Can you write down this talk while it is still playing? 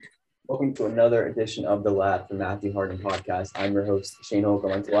Welcome to another edition of The Lab, the Matthew Harden podcast. I'm your host, Shane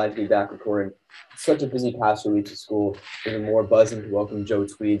Holcomb. I'm delighted to be back recording such a busy past week to school. Even more buzzing to welcome Joe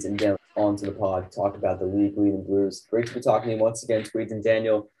Tweeds and Daniel onto the pod to talk about the league, lead, and blues. Great to be talking to you once again, Tweeds and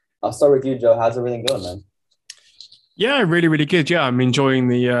Daniel. I'll start with you, Joe. How's everything going, man? Yeah, really, really good. Yeah, I'm enjoying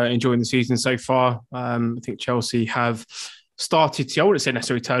the season so far. I think Chelsea have started to, I wouldn't say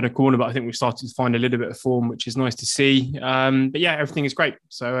necessarily turn a corner, but I think we've started to find a little bit of form, which is nice to see. But yeah, everything is great.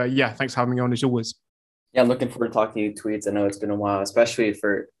 So yeah, thanks for having me on as always. Yeah, I'm looking forward to talking to you, Tweeds. I know it's been a while, especially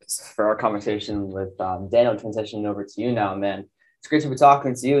for our conversation with Daniel transitioning over to you now, man. It's great to be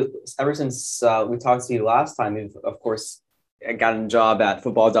talking to you. Ever since we talked to you last time, you've, of course, gotten a job at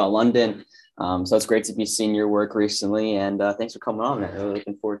Football.London. So it's great to be seeing your work recently. And thanks for coming on, man. Really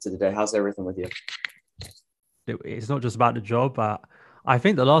looking forward to the day. How's everything with you? It's not just about the job. I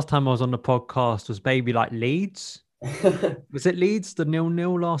think the last time I was on the podcast was maybe like Leeds. Was it Leeds, the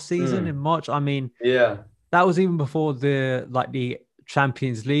 0-0 last season in March? I mean, yeah, that was even before the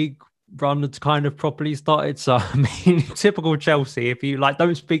Champions League run had kind of properly started. So I mean, typical Chelsea. If you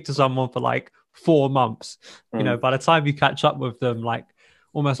don't speak to someone for 4 months, by the time you catch up with them,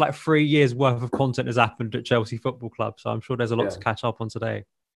 almost 3 years worth of content has happened at Chelsea Football Club. So I'm sure there's a lot to catch up on today.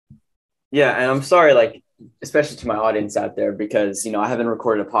 Yeah, and I'm sorry, especially to my audience out there, because, I haven't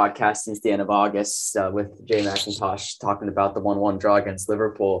recorded a podcast since the end of August with Jay McIntosh talking about the 1-1 draw against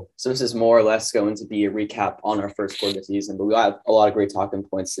Liverpool. So this is more or less going to be a recap on our first quarter of the season, but we have a lot of great talking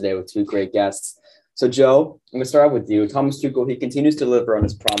points today with two great guests. So, Joe, I'm going to start out with you. Thomas Tuchel, he continues to deliver on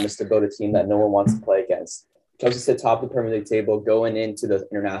his promise to build a team that no one wants to play against. Chelsea sit top of the Premier League table going into the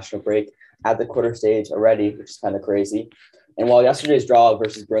international break at the quarter stage already, which is kind of crazy. And while yesterday's draw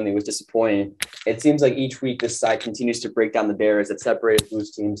versus Burnley was disappointing, it seems like each week this side continues to break down the barriers that separated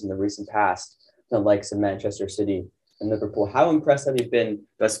Blues teams in the recent past, the likes of Manchester City and Liverpool. How impressed have you been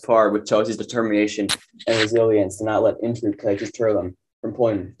thus far with Chelsea's determination and resilience to not let injury play deter them from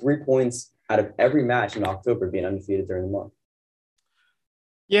pulling 3 points out of every match in October, being undefeated during the month?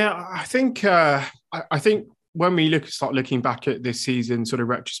 Yeah, I think when we start looking back at this season sort of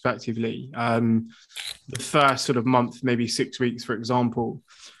retrospectively, the first sort of month, maybe 6 weeks, for example,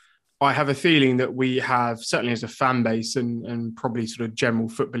 I have a feeling that we have, certainly as a fan base and probably sort of general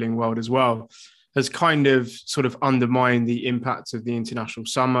footballing world as well, has kind of sort of undermined the impact of the international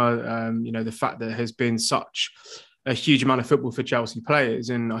summer, the fact that there has been such a huge amount of football for Chelsea players.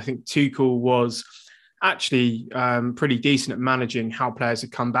 And I think Tuchel was actually pretty decent at managing how players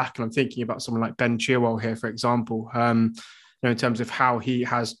have come back. And I'm thinking about someone like Ben Chilwell here, for example, in terms of how he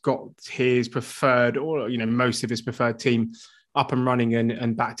has got his preferred, or, most of his preferred team up and running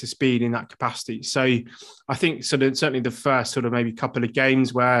and back to speed in that capacity. So I think certainly the first sort of maybe couple of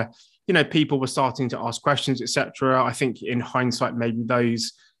games where, people were starting to ask questions, etc. I think in hindsight, maybe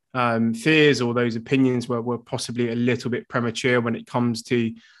those fears or those opinions were possibly a little bit premature when it comes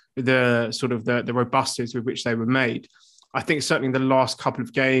to the robustness with which they were made. I think certainly in the last couple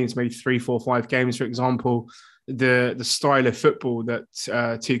of games, maybe 3, 4, 5 games, for example, the style of football that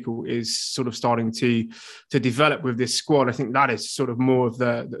Tuchel is sort of starting to develop with this squad, I think that is sort of more of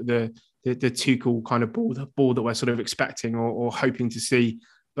the Tuchel kind of ball that we're sort of expecting or hoping to see,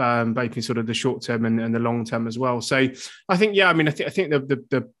 both in sort of the short term and the long term as well. So I think, I think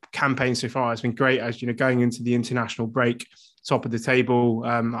the campaign so far has been great, as going into the international break, top of the table.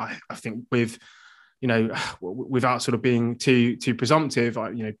 I think without sort of being too presumptive,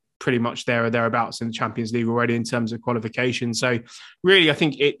 pretty much there or thereabouts in the Champions League already in terms of qualification. So really, I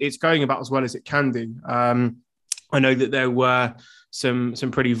think it's going about as well as it can do. I know that there were some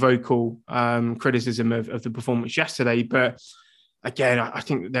pretty vocal criticism of the performance yesterday, but again, I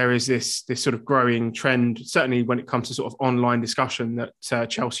think that there is this sort of growing trend, certainly when it comes to sort of online discussion, that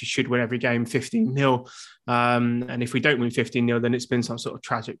Chelsea should win every game 15-0. And if we don't win 15-0, then it's been some sort of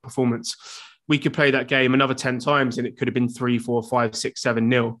tragic performance. We could play that game another 10 times and it could have been 3, 4, 5, 6,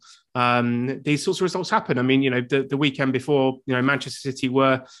 7-0. These sorts of results happen. I mean, the weekend before, Manchester City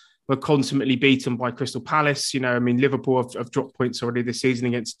were consummately beaten by Crystal Palace. Liverpool have dropped points already this season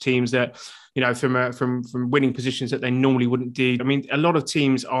against teams that, from winning positions that they normally wouldn't do. I mean, a lot of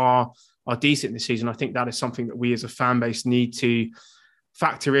teams are decent this season. I think that is something that we as a fan base need to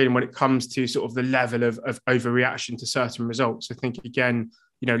factor in when it comes to sort of the level of overreaction to certain results. I think, again,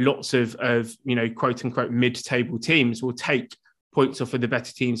 lots of quote unquote mid-table teams will take points off of the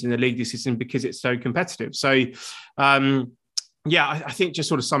better teams in the league this season because it's so competitive. So, I think just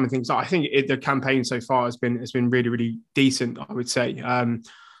sort of some of the things. I think the campaign so far has been really, really decent, I would say.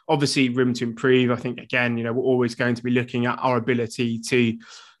 Obviously, room to improve. I think, again, we're always going to be looking at our ability to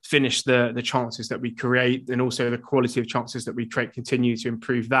finish the chances that we create, and also the quality of chances that we create, continue to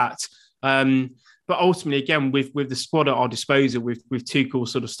improve that. But ultimately, again, with the squad at our disposal, with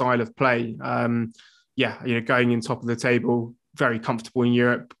Tuchel's sort of style of play, going in top of the table, very comfortable in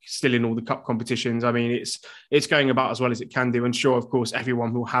Europe, still in all the cup competitions. I mean, it's going about as well as it can do. And sure, of course,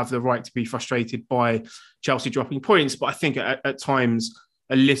 everyone will have the right to be frustrated by Chelsea dropping points. But I think at times,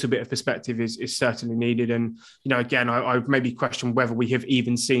 a little bit of perspective is certainly needed. And, again, I maybe question whether we have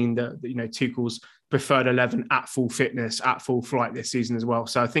even seen Tuchel's preferred 11 at full fitness, at full flight this season as well.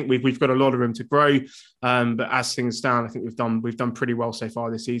 So I think we've got a lot of room to grow. But as things stand, I think we've done pretty well so far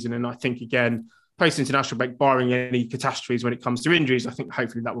this season. And I think, again, post-international break, barring any catastrophes when it comes to injuries, I think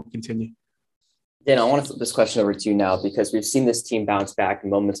hopefully that will continue. Dan, I want to flip this question over to you now, because we've seen this team bounce back in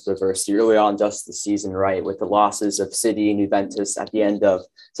moments of adversity early on just the season, right? With the losses of City and Juventus at the end of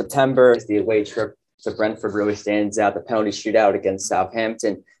September, the away trip to Brentford really stands out, the penalty shootout against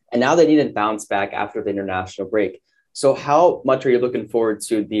Southampton. And now they need to bounce back after the international break. So how much are you looking forward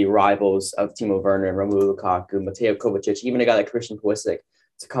to the arrivals of Timo Werner and Romelu Lukaku, Mateo Kovacic, even a guy like Christian Pulisic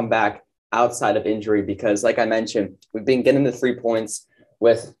to come back outside of injury? Because like I mentioned, we've been getting the 3 points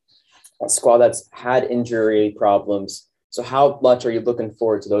with a squad that's had injury problems. So how much are you looking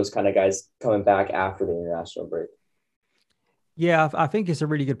forward to those kind of guys coming back after the international break? Yeah, I think it's a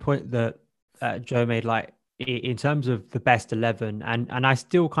really good point that Joe made, like in terms of the best 11. And I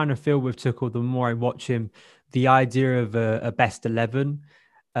still kind of feel with Tuchel, the more I watch him, the idea of a best 11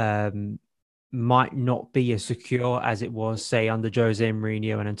 might not be as secure as it was, say, under Jose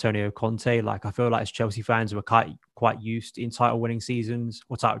Mourinho and Antonio Conte. Like, I feel like as Chelsea fans, we're quite used in title-winning seasons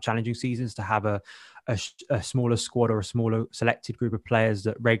or title-challenging seasons to have a smaller squad or a smaller selected group of players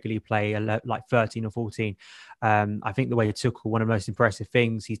that regularly play like 13 or 14. I think the way Tuchel, one of the most impressive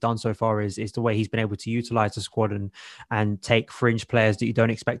things he's done so far is the way he's been able to utilize the squad and take fringe players that you don't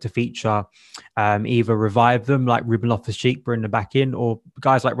expect to feature, either revive them like Ruben Loftus-Cheek, bring them back in, or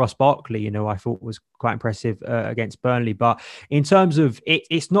guys like Ross Barkley, I thought was quite impressive against Burnley. But in terms of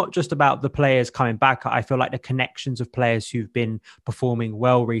it's not just about the players coming back. I feel like the connections of players who've been performing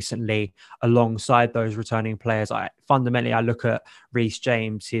well recently alongside those returning players. Fundamentally, I look at Reece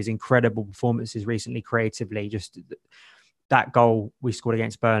James, his incredible performances recently creatively. Just that goal we scored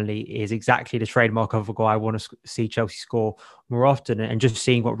against Burnley is exactly the trademark of a goal I want to see Chelsea score more often. And just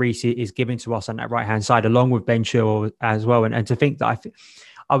seeing what Reece is giving to us on that right-hand side, along with Ben Chilwell as well. And to think that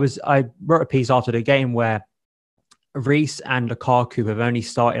I wrote a piece after the game where Reece and Lukaku have only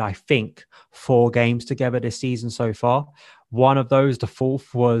started, I think, 4 games together this season so far. One of those, the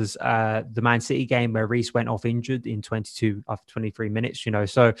fourth, was the Man City game where Reece went off injured in 22 after 23 minutes,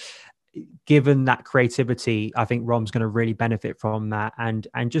 So given that creativity, I think Rom's going to really benefit from that. And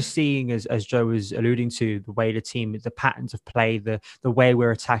just seeing, as Joe was alluding to, the way the team, the patterns of play, the way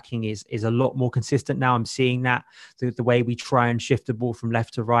we're attacking is a lot more consistent now. I'm seeing that the way we try and shift the ball from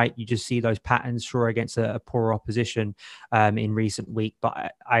left to right, you just see those patterns sure against a poor opposition in recent week.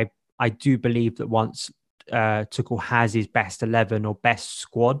 But I do believe that once Tuchel has his best 11 or best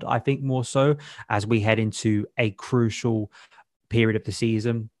squad, I think more so as we head into a crucial period of the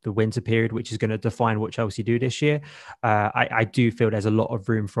season, the winter period, which is going to define what Chelsea do this year. I do feel there's a lot of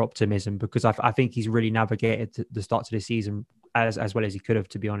room for optimism, because I think he's really navigated the start to the season as well as he could have,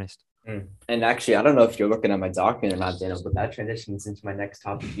 to be honest. And actually, I don't know if you're looking at my document or not, Daniel, but that transitions into my next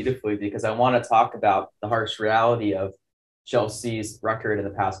topic beautifully, because I want to talk about the harsh reality of Chelsea's record in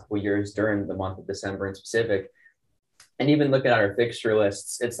the past couple of years during the month of December in specific. And even looking at our fixture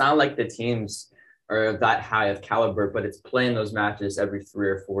lists, it's not like the teams are that high of caliber, but it's playing those matches every 3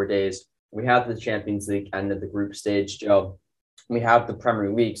 or 4 days. We have the Champions League end of the group stage, Joe. We have the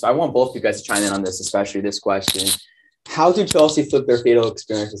Premier League. So I want both of you guys to chime in on this, especially this question. How do Chelsea flip their fatal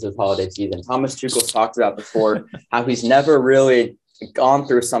experiences of holiday season? Thomas Tuchel's talked about before how he's never really gone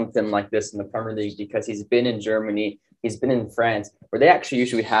through something like this in the Premier League, because he's been in Germany, he's been in France, where they actually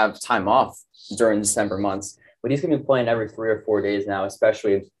usually have time off during December months. But he's going to be playing every 3 or 4 days now,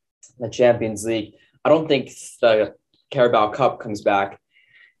 especially the Champions League. I don't think the Carabao Cup comes back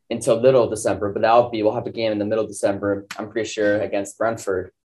until middle of December, but we'll have a game in the middle of December, I'm pretty sure, against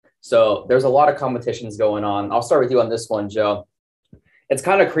Brentford. So there's a lot of competitions going on. I'll start with you on this one, Joe. It's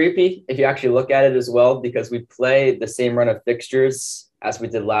kind of creepy if you actually look at it as well, because we play the same run of fixtures as we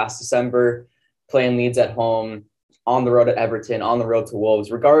did last December, playing Leeds at home, on the road at Everton, on the road to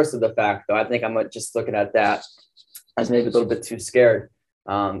Wolves. Regardless of the fact, though, I think I'm just looking at that as maybe a little bit too scared.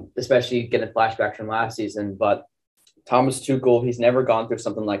 Especially getting flashbacks from last season. But Thomas Tuchel, he's never gone through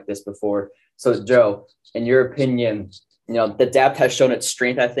something like this before. So, Joe, in your opinion, the depth has shown its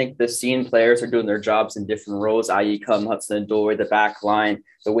strength. I think the senior players are doing their jobs in different roles, i.e. Hudson-Odoi, the back line,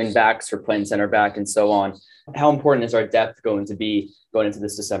 the wing backs are playing center back, and so on. how important is our depth going to be going into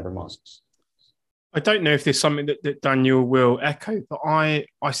this December month? I don't know if there's something that Daniel will echo, but I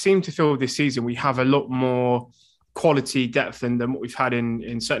seem to feel this season we have a lot more quality depth than what we've had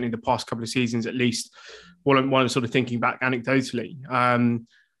in certainly the past couple of seasons, at least. While I'm sort of thinking back anecdotally,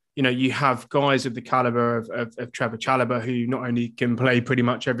 you have guys of the caliber of Trevor Chalobah, who not only can play pretty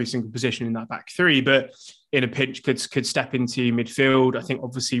much every single position in that back three, but in a pinch could step into midfield. I think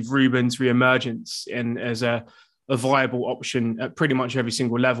obviously Ruben's re-emergence as a viable option at pretty much every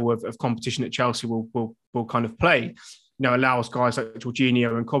single level of competition that Chelsea will kind of play. Allows guys like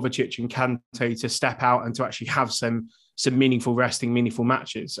Jorginho and Kovacic and Kante to step out and to actually have some meaningful resting, meaningful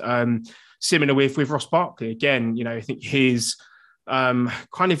matches. Similar with Ross Barkley. Again, I think his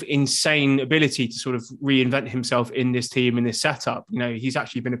kind of insane ability to sort of reinvent himself in this team, in this setup. He's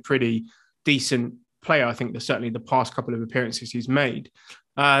actually been a pretty decent player. I think there's certainly the past couple of appearances he's made.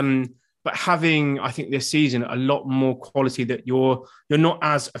 But having, I think this season, a lot more quality that you're not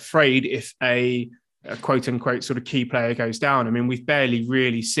as afraid if a quote unquote sort of key player goes down. I mean, we've barely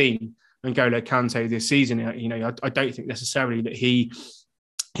really seen N'Golo Kante this season. I don't think necessarily that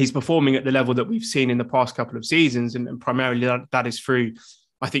he's performing at the level that we've seen in the past couple of seasons, and primarily that is through,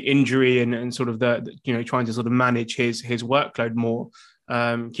 I think, injury and sort of the trying to sort of manage his workload more,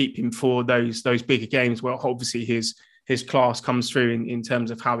 keep him for those bigger games. Well, obviously his class comes through in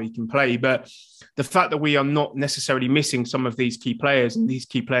terms of how he can play, but the fact that we are not necessarily missing some of these key players, and these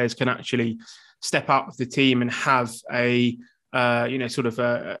key players can actually step out of the team and have a sort of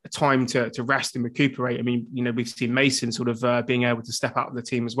a time to rest and recuperate. I mean, we've seen Mason sort of being able to step out of the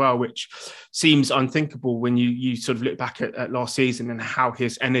team as well, which seems unthinkable when you sort of look back at last season and how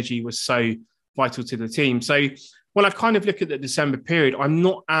his energy was so vital to the team. So when I kind of look at the December period, I'm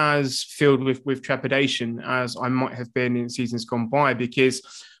not as filled with trepidation as I might have been in seasons gone by, because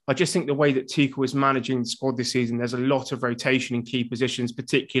I just think the way that Tuchel is managing the squad this season, there's a lot of rotation in key positions,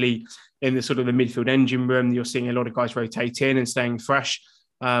 particularly in the sort of the midfield engine room. You're seeing a lot of guys rotate in and staying fresh.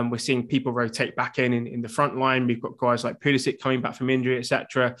 We're seeing people rotate back in the front line. We've got guys like Pulisic coming back from injury,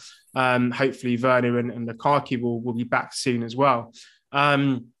 etc. Hopefully Werner and Lukaku will be back soon as well.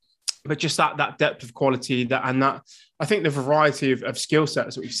 But just that depth of quality that I think the variety of skill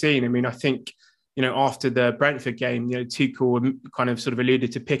sets that we've seen. I mean, I think, after the Brentford game, Tuchel kind of sort of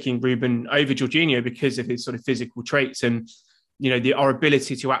alluded to picking Ruben over Jorginho because of his sort of physical traits and, our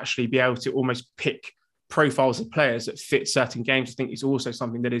ability to actually be able to almost pick profiles of players that fit certain games. I think is also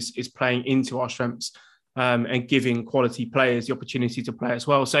something that is playing into our strengths and giving quality players the opportunity to play as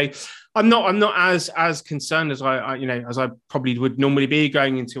well. So I'm not as concerned as I probably would normally be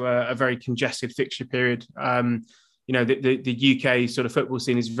going into a very congested fixture period. The UK sort of football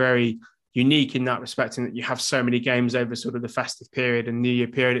scene is very unique in that respect, in that you have so many games over sort of the festive period and New Year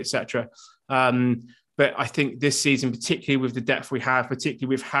period, etc. But I think this season, particularly with the depth we have,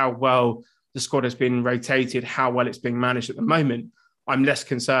 particularly with how well the squad has been rotated, how well it's being managed at the moment, I'm less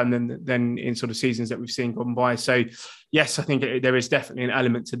concerned than in sort of seasons that we've seen gone by. So yes, I think there is definitely an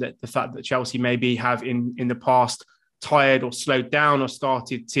element to the fact that Chelsea maybe have in the past tired or slowed down or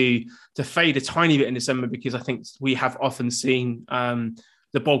started to fade a tiny bit in December, because I think we have often seen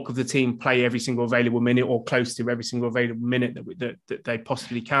the bulk of the team play every single available minute or close to every single available minute that they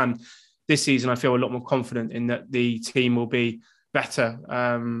possibly can. This season, I feel a lot more confident in that the team will be better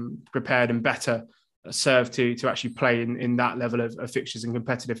prepared and better served to actually play in that level of fixtures and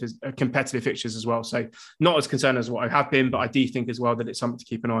competitive fixtures as well. So not as concerned as what I have been, but I do think as well that it's something to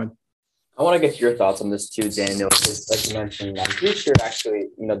keep an eye on. I want to get your thoughts on this too, Daniel, because like you mentioned, I'm pretty sure actually,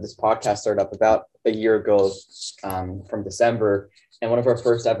 this podcast started up about a year ago from December. And one of our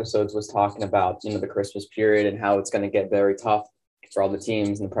first episodes was talking about, the Christmas period and how it's going to get very tough for all the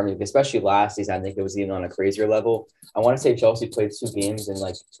teams in the Premier League, especially last season. I think it was even on a crazier level. I want to say Chelsea played 2 games in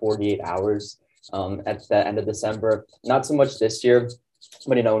like 48 hours at the end of December. Not so much this year, but,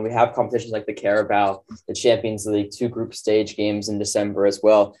 when we have competitions like the Carabao, the Champions League, 2 group stage games in December as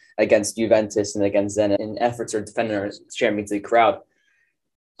well against Juventus and against Zenit in efforts to defend our Champions League crowd.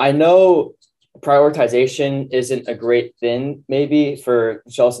 I know prioritization isn't a great thing maybe for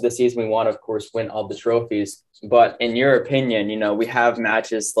Chelsea this season. We want to, of course, win all the trophies. But in your opinion, we have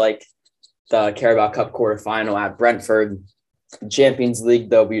matches like the Carabao Cup quarterfinal at Brentford, Champions League,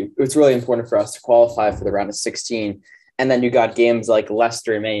 though, it's really important for us to qualify for the round of 16. And then you got games like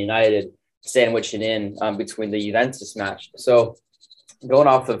Leicester and Man United sandwiching in between the Juventus match. So going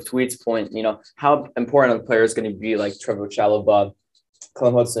off of Tweet's point, how important are the players going to be like Trevor Chalobah,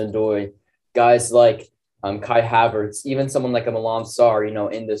 Callum Hudson-Odoi, guys like Kai Havertz, even someone like a Milan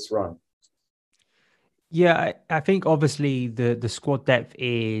Sarr, in this run? Yeah, I think obviously the squad depth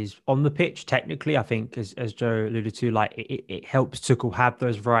is on the pitch. Technically, I think as Joe alluded to, like it helps Tuchel have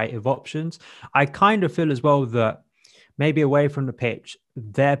those variety of options. I kind of feel as well that maybe away from the pitch,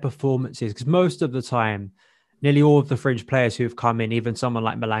 their performances, because most of the time, nearly all of the fringe players who have come in, even someone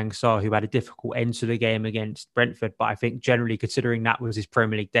like Malang Sarr, who had a difficult end to the game against Brentford, but I think generally considering that was his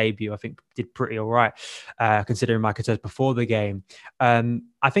Premier League debut, I think did pretty all right, considering Michael says before the game.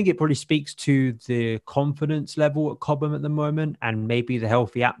 I think it probably speaks to the confidence level at Cobham at the moment and maybe the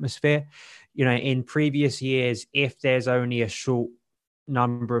healthy atmosphere. You know, in previous years, if there's only a short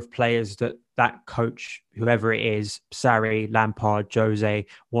number of players that coach, whoever it is, Sarri, Lampard, Jose,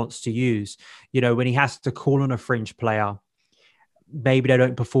 wants to use, you know, when he has to call on a fringe player, maybe they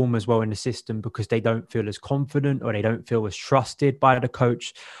don't perform as well in the system because they don't feel as confident or they don't feel as trusted by the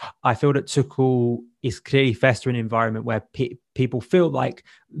coach. I feel that Tuchel is clearly fostering an environment where people feel like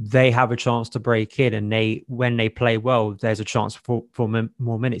they have a chance to break in, and when they play well, there's a chance for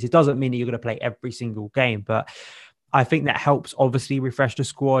more minutes. It doesn't mean that you're going to play every single game, but I think that helps obviously refresh the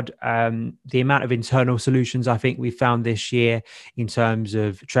squad. The amount of internal solutions I think we found this year in terms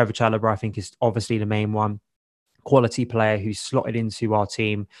of Trevor Chalobah, I think is obviously the main one. Quality player who's slotted into our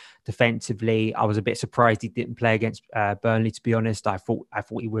team defensively. I was a bit surprised he didn't play against Burnley, to be honest. I thought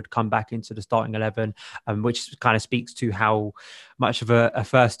he would come back into the starting 11, which kind of speaks to how much of a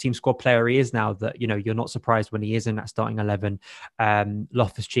first team squad player he is now, that, you know, you're not surprised when he is in that starting 11.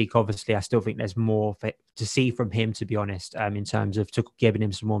 Loftus-Cheek, obviously, I still think there's more to see from him, to be honest, in terms of giving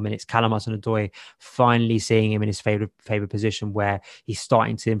him some more minutes. Callum Hudson-Odoi, finally seeing him in his favorite position where he's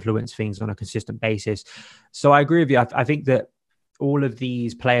starting to influence things on a consistent basis. So I agree with you. I think that all of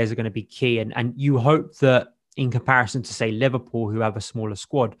these players are going to be key. And you hope that in comparison to, say, Liverpool, who have a smaller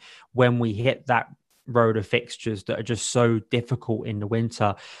squad, when we hit that road of fixtures that are just so difficult in the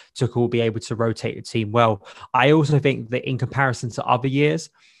winter, Tuchel will be able to rotate the team well. I also think that in comparison to other years,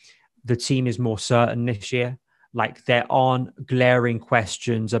 the team is more certain this year. Like, there aren't glaring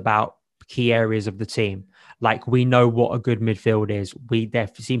questions about key areas of the team. Like, we know what a good midfield is. There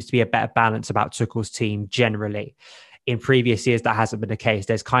seems to be a better balance about Tuchel's team generally. In previous years, that hasn't been the case.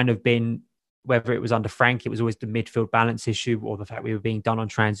 There's kind of been, whether it was under Frank, it was always the midfield balance issue, or the fact we were being done on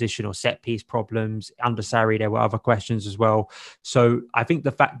transition or set piece problems. Under Sarri, there were other questions as well. So I think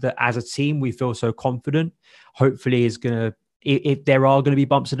the fact that as a team we feel so confident, hopefully is going to, if there are going to be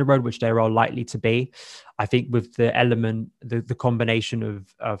bumps in the road, which there are likely to be, I think with the element, the combination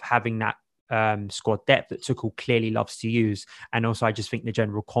of having that squad depth that Tuchel clearly loves to use, and also I just think the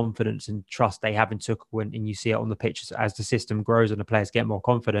general confidence and trust they have in Tuchel, and you see it on the pitch as the system grows and the players get more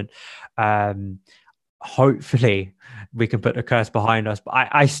confident. Hopefully we can put the curse behind us. But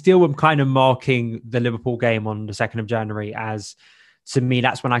I still am kind of marking the Liverpool game on the 2nd of January as, to me,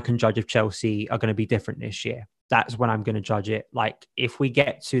 that's when I can judge if Chelsea are going to be different this year. That's when I'm going to judge it. Like, if we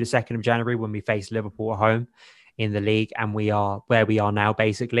get to the 2nd of January when we face Liverpool at home in the league and we are where we are now,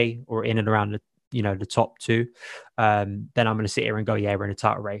 basically, or in and around the top two, then I'm going to sit here and go, yeah, we're in a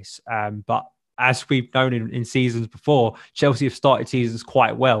title race. But as we've known in seasons before, Chelsea have started seasons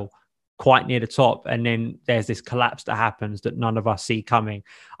quite well, quite near the top, and then there's this collapse that happens that none of us see coming.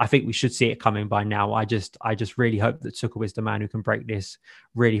 I think we should see it coming by now. I just really hope that Tuchel is the man who can break this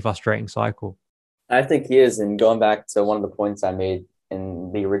really frustrating cycle. I think he is. And going back to one of the points I made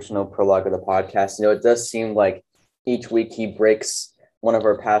in the original prologue of the podcast, it does seem like each week he breaks one of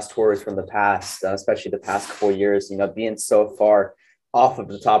our past tours from the past, especially the past couple of years, being so far off of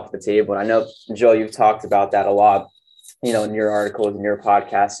the top of the table. And I know, Joe, you've talked about that a lot, in your articles, in your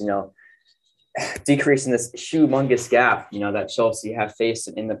podcast, decreasing this humongous gap, that Chelsea have faced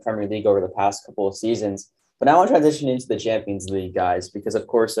in the Premier League over the past couple of seasons. But now I want to transition into the Champions League, guys, because, of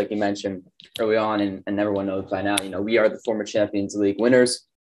course, like you mentioned early on, and everyone knows by now, we are the former Champions League winners.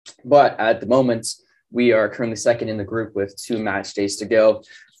 But at the moment, we are currently second in the group with 2 match days to go.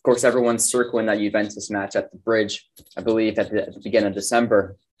 Of course, everyone's circling that Juventus match at the Bridge, I believe, at the beginning of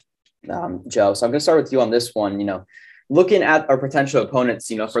December, Joe. So I'm going to start with you on this one. Looking at our potential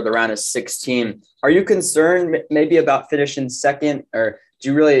opponents, for the round of 16, are you concerned maybe about finishing second? Or do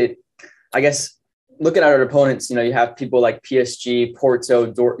you really, I guess, looking at our opponents, you have people like PSG,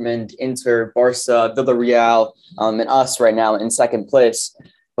 Porto, Dortmund, Inter, Barca, Villarreal, and us right now in second place.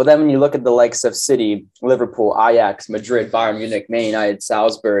 But then when you look at the likes of City, Liverpool, Ajax, Madrid, Bayern Munich, Man United,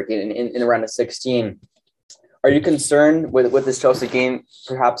 Salzburg in the round of 16, are you concerned with this Chelsea game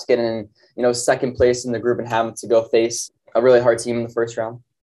perhaps getting, second place in the group and having to go face a really hard team in the first round?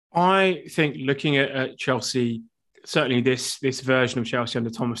 I think looking at Chelsea, certainly this version of Chelsea under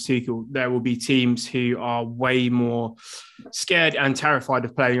Thomas Tuchel, there will be teams who are way more scared and terrified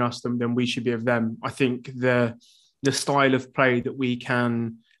of playing us than we should be of them. I think the style of play that we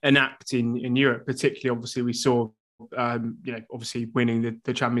can enact in Europe, particularly, obviously, we saw, obviously winning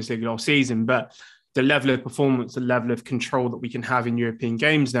the Champions League last season, but the level of performance, the level of control that we can have in European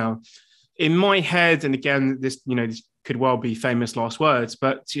games now. In my head, and again, this could well be famous last words,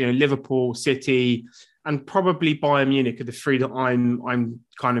 but Liverpool, City, and probably Bayern Munich are the three that I'm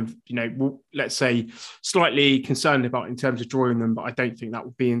kind of, let's say, slightly concerned about in terms of drawing them, but I don't think that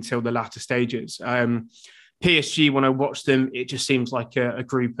will be until the latter stages. PSG, when I watch them, it just seems like a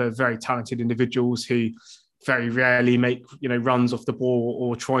group of very talented individuals who very rarely make runs off the ball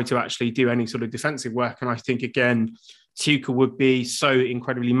or try to actually do any sort of defensive work. And I think, again, Tuchel would be so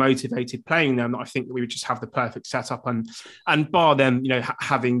incredibly motivated playing them that I think that we would just have the perfect setup and bar them,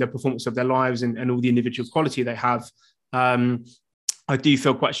 having the performance of their lives and all the individual quality they have. I do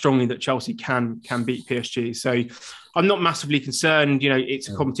feel quite strongly that Chelsea can beat PSG. So I'm not massively concerned. It's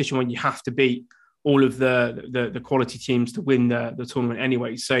a competition when you have to beat all of the quality teams to win the tournament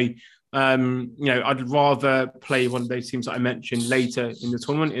anyway. So, I'd rather play one of those teams that I mentioned later in the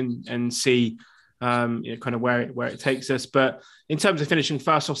tournament and see kind of where it takes us. But in terms of finishing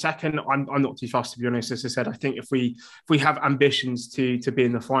first or second, I'm not too fast, to be honest. As I said, I think if we have ambitions to be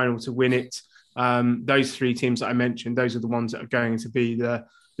in the final, to win it, those three teams that I mentioned, those are the ones that are going to be the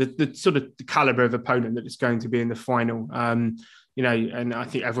sort of the caliber of opponent that is going to be in the final. And I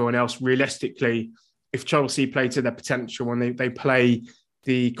think everyone else, realistically, if Chelsea play to their potential and they play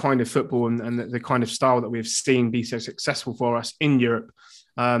the kind of football and the kind of style that we've seen be so successful for us in Europe,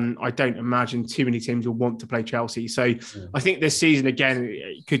 I don't imagine too many teams will want to play Chelsea. So I think this season, again,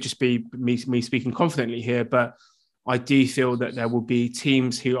 it could just be me speaking confidently here, but I do feel that there will be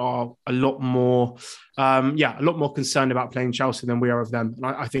teams who are a lot more concerned about playing Chelsea than we are of them. And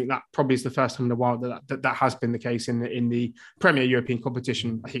I think that probably is the first time in a while that has been the case in the Premier European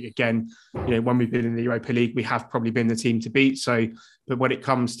competition. I think, again, when we've been in the Europa League, we have probably been the team to beat. So, but when it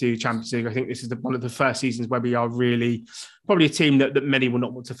comes to Champions League, I think this is one of the first seasons where we are really probably a team that many will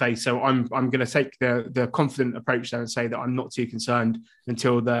not want to face. So I'm going to take the confident approach there and say that I'm not too concerned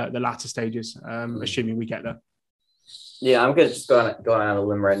until the latter stages, assuming we get there. Yeah, I'm going to just go on a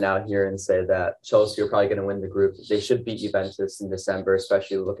limb right now here and say that Chelsea are probably going to win the group. They should beat Juventus in December,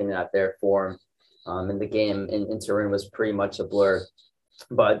 especially looking at their form. And the game in Turin was pretty much a blur.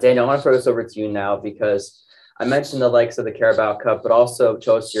 But Daniel, I want to throw this over to you now because I mentioned the likes of the Carabao Cup, but also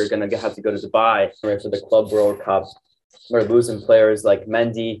Chelsea are going to have to go to Dubai for the Club World Cup. We're losing players like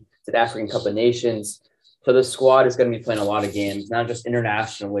Mendy to the African Cup of Nations. So the squad is going to be playing a lot of games, not just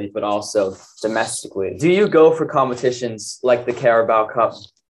internationally, but also domestically. Do you go for competitions like the Carabao Cup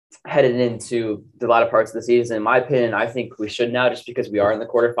headed into the latter parts of the season? In my opinion, I think we should now, just because we are in the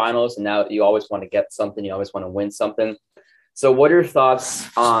quarterfinals, and now you always want to get something, you always want to win something. So what are your thoughts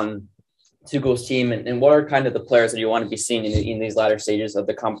on Tuchel's team, and what are kind of the players that you want to be seeing in these latter stages of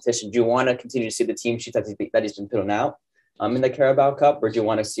the competition? Do you want to continue to see the team sheet that he's been putting out in the Carabao Cup, or do you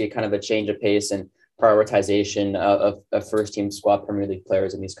want to see kind of a change of pace and prioritization of first-team squad Premier League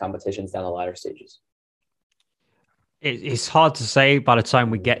players in these competitions down the latter stages? It's hard to say by the time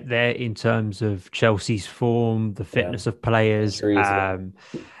we get there in terms of Chelsea's form, the fitness of players. At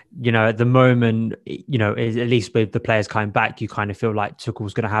the moment, at least with the players coming back, you kind of feel like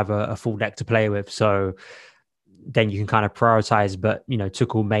Tuchel's going to have a full deck to play with. So then you can kind of prioritize, but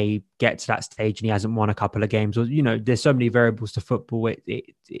Tuchel may get to that stage and he hasn't won a couple of games, or there's so many variables to football.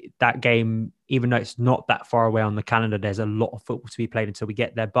 That game, even though it's not that far away on the calendar, there's a lot of football to be played until we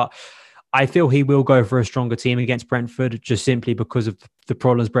get there. But I feel he will go for a stronger team against Brentford, just simply because of the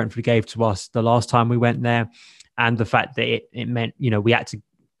problems Brentford gave to us the last time we went there, and the fact that it meant we had to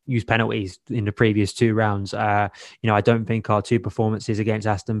use penalties in the previous two rounds. I don't think our two performances against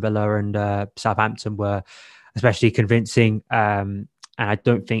Aston Villa and Southampton were especially convincing. And I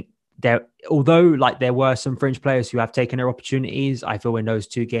don't think although there were some fringe players who have taken their opportunities, I feel in those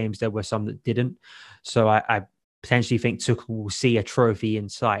two games, there were some that didn't. So I potentially think Tuchel will see a trophy in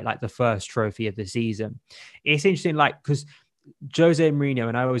sight, like the first trophy of the season. It's interesting, because Jose Mourinho,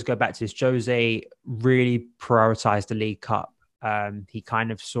 and I always go back to this, Jose really prioritized the League Cup. He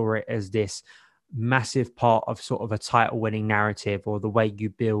kind of saw it as this massive part of sort of a title winning narrative, or the way you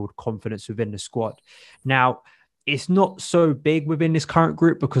build confidence within the squad. Now, it's not so big within this current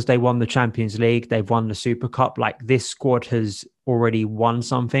group because they won the Champions League, they've won the Super Cup. This squad has already won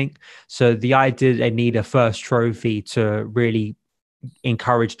something. So the idea they need a first trophy to really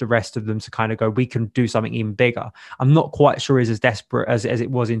encourage the rest of them to kind of go, we can do something even bigger. I'm not quite sure is as desperate as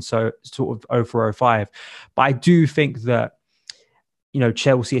it was in sort of 0405, but I do think that, you know,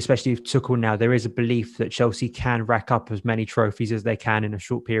 Chelsea, especially with Tuchel now, there is a belief that Chelsea can rack up as many trophies as they can in a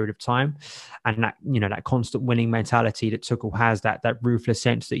short period of time. And that, you know, that constant winning mentality that Tuchel has, that ruthless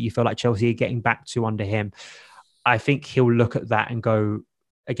sense that you feel like Chelsea are getting back to under him. I think he'll look at that and go,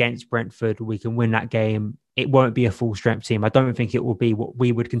 against Brentford, we can win that game. It won't be a full strength team. I don't think it will be what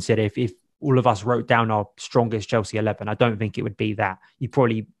we would consider if all of us wrote down our strongest Chelsea 11. I don't think it would be that. You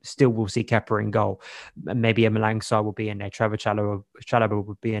probably still will see Kepa in goal. Maybe a Malang Sarr will be in there. Trevor Chalobah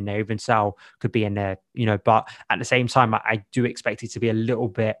would be in there. Even Sal could be in there, you know, but at the same time, I do expect it to be a little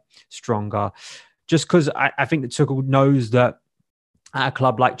bit stronger just because I think that Tuchel knows that at a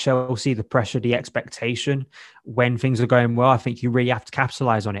club like Chelsea, the pressure, the expectation, when things are going well, I think you really have to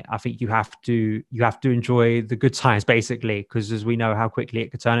capitalize on it. I think you have to enjoy the good times, basically, because as we know how quickly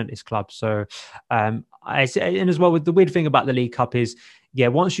it could turn at this club. So, and as well, with the weird thing about the League Cup is, yeah,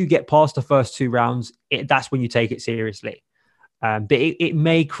 once you get past the first two rounds, that's when you take it seriously. But it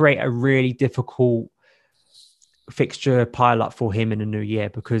may create a really difficult fixture pile up for him in the new year,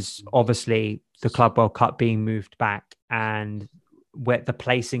 because obviously the Club World Cup being moved back and where the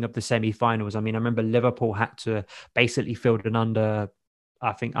placing of the semi-finals. I mean, I remember Liverpool had to basically field an under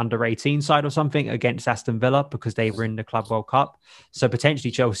 18 side or something against Aston Villa because they were in the Club World Cup. So potentially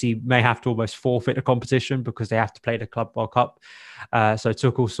Chelsea may have to almost forfeit the competition because they have to play the Club World Cup. So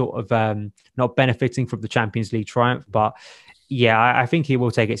Tuchel sort of not benefiting from the Champions League triumph, but yeah, I think he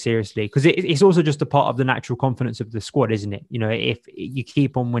will take it seriously because it's also just a part of the natural confidence of the squad, isn't it? You know, if you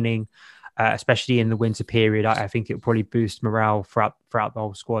keep on winning, especially in the winter period, I think it will probably boost morale throughout the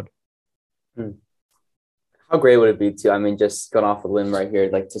whole squad. How great would it be too? I mean, just going off a limb right here,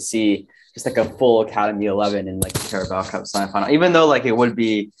 like to see just like a full Academy 11 in like the Carabao Cup semifinal, even though like it would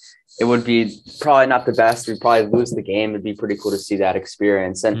be probably not the best. We'd probably lose the game. It'd be pretty cool to see that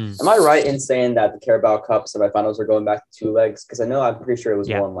experience. And am I right in saying that the Carabao Cup semifinals are going back to 2 legs? Because I'm pretty sure it was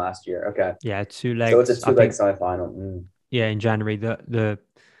one last year. Okay. Yeah, 2 legs. So it's a 2-leg semifinal. Yeah, in January.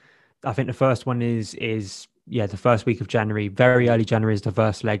 I think the first one is the first week of January. Very early January is the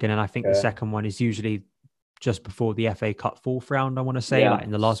first leg, and then I think the second one is usually just before the FA Cup 4th round, I want to say, like in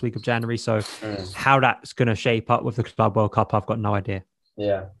the last week of January. So how that's going to shape up with the Club World Cup, I've got no idea.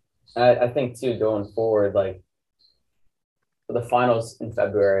 Yeah. I think, too, going forward, like for the finals in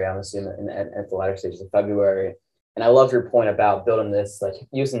February, I'm assuming at the latter stages of February. And I love your point about building this, like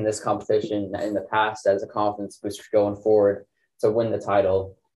using this competition in the past as a confidence booster going forward to win the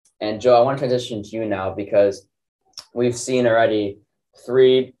title. And Joe, I want to transition to you now because we've seen already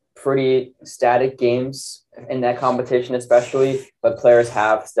 3 pretty static games in that competition, especially, but players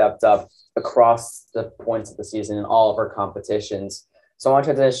have stepped up across the points of the season in all of our competitions. So I want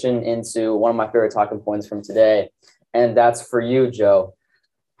to transition into one of my favorite talking points from today, and that's for you, Joe.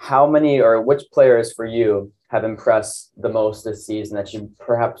 How many or which players for you have impressed the most this season that you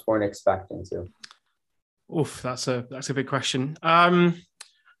perhaps weren't expecting to? Oof, that's a big question.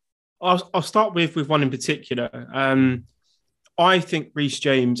 I'll start with one in particular. I think Reece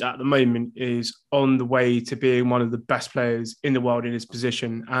James at the moment is on the way to being one of the best players in the world in his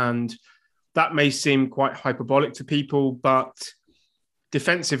position. And that may seem quite hyperbolic to people, but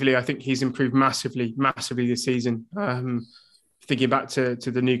defensively, I think he's improved massively this season. Thinking back to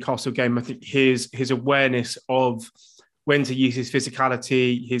the Newcastle game, I think his awareness of when to use his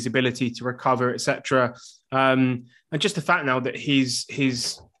physicality, his ability to recover, etc. And just the fact now that he's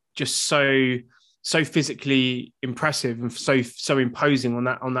just so physically impressive and so imposing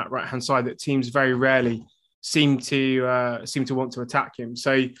on that right hand side that teams very rarely seem to want to attack him.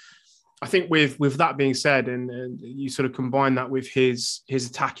 So I think with that being said, and you sort of combine that with his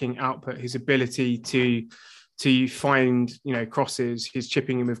attacking output, his ability to find crosses, his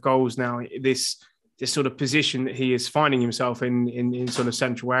chipping in with goals now, this sort of position that he is finding himself in sort of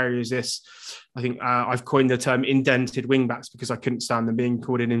central areas. I think I've coined the term indented wing backs because I couldn't stand them being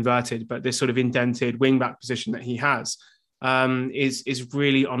called an inverted, but this sort of indented wing back position that he has is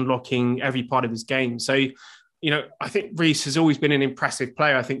really unlocking every part of his game. So, I think Reece has always been an impressive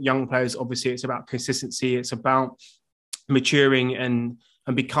player. I think young players, obviously, it's about consistency. It's about maturing and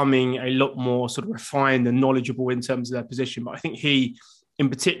becoming a lot more sort of refined and knowledgeable in terms of their position. But I think he, in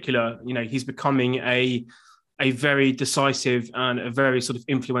particular, he's becoming a very decisive and a very sort of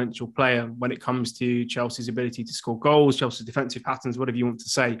influential player when it comes to Chelsea's ability to score goals, Chelsea's defensive patterns, whatever you want to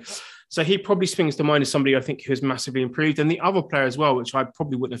say. So he probably springs to mind as somebody I think who has massively improved. And the other player as well, which I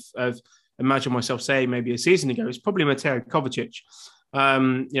probably wouldn't have imagined myself saying maybe a season ago, is probably Mateo Kovacic.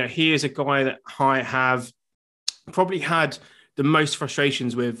 He is a guy that I have probably had the most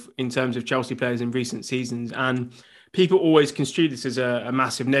frustrations with in terms of Chelsea players in recent seasons. And people always construe this as a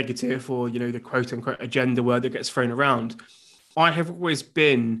massive negative, or, you know, the quote unquote agenda word that gets thrown around. I have always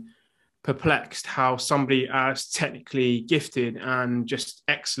been perplexed how somebody as technically gifted and just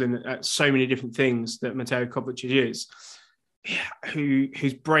excellent at so many different things that Mateo Kovacic is,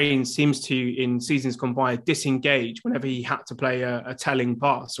 whose brain seems to, in seasons gone by, disengage whenever he had to play a telling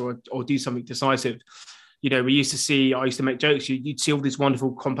pass or do something decisive. You know, I used to make jokes. You'd see all these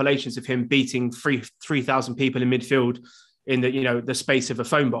wonderful compilations of him beating 3,000 people in midfield in the space of a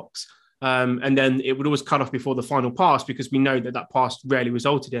phone box. And then it would always cut off before the final pass, because we know that pass rarely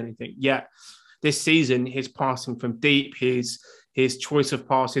resulted in anything. Yet this season, his passing from deep, his choice of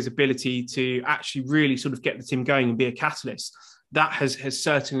pass, his ability to actually really sort of get the team going and be a catalyst, that has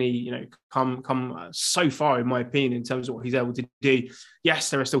certainly, you know, come so far, in my opinion, in terms of what he's able to do. Yes,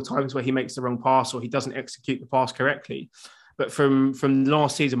 there are still times where he makes the wrong pass or he doesn't execute the pass correctly. But from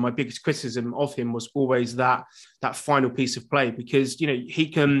last season, my biggest criticism of him was always that final piece of play, because, you know, he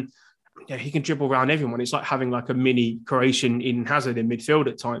can dribble around everyone. It's like having like a mini Croatian Eden Hazard in midfield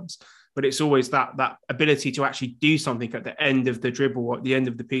at times. But it's always that ability to actually do something at the end of the dribble or at the end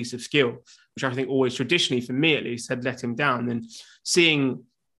of the piece of skill, which I think always traditionally, for me at least, had let him down. And seeing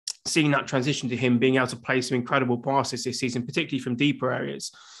that transition to him being able to play some incredible passes this season, particularly from deeper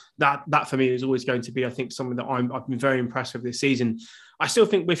areas, that for me is always going to be, I think, something that I've been very impressed with this season. I still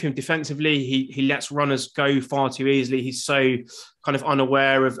think with him defensively, he lets runners go far too easily. He's so kind of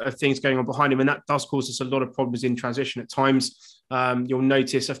unaware of things going on behind him, and that does cause us a lot of problems in transition at times. You'll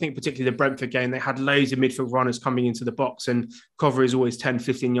notice, I think particularly the Brentford game, they had loads of midfield runners coming into the box, and Cover is always 10,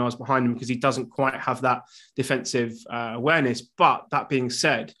 15 yards behind him because he doesn't quite have that defensive awareness. But that being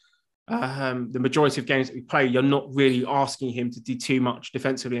said, the majority of games that we play, you're not really asking him to do too much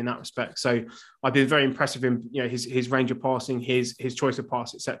defensively in that respect. So I've been very impressed with him, you know, his range of passing, his choice of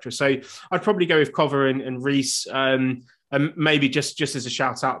pass, etc. So I'd probably go with Cover and Reece, and maybe just as a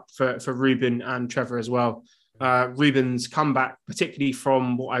shout out for Ruben and Trevor as well. Ruben's comeback, particularly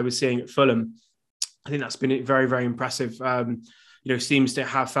from what I was seeing at Fulham, I think that's been very, very impressive. You know, seems to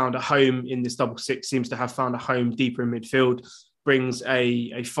have found a home in this double six, seems to have found a home deeper in midfield, brings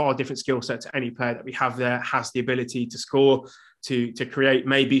a far different skill set to any player that we have there, has the ability to score, to create,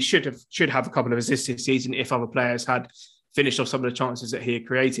 maybe should have a couple of assists this season if other players had finished off some of the chances that he had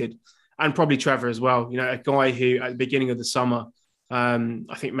created. And probably Trevor as well, you know, a guy who at the beginning of the summer,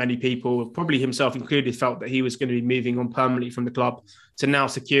 I think many people, probably himself included, felt that he was going to be moving on permanently from the club, to now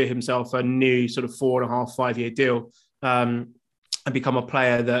secure himself a new sort of 4.5, 5-year deal, and become a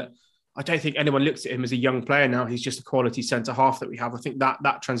player that I don't think anyone looks at him as a young player now. He's just a quality centre-half that we have. I think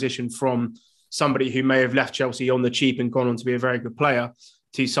that transition from somebody who may have left Chelsea on the cheap and gone on to be a very good player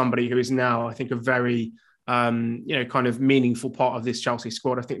to somebody who is now, I think, a very you know, kind of meaningful part of this Chelsea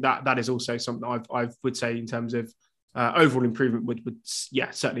squad. I think that is also something I would say in terms of overall improvement would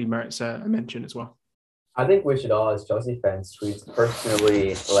certainly merits a mention as well. I think we should all, as Chelsea fans,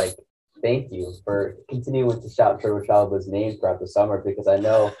 personally thank you for continuing to shout Trevor Chalobah's name throughout the summer, because I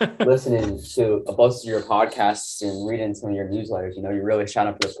know listening to most of your podcasts and reading some of your newsletters, you know, you're really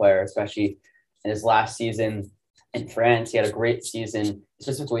shouting for the player, especially in his last season in France. He had a great season,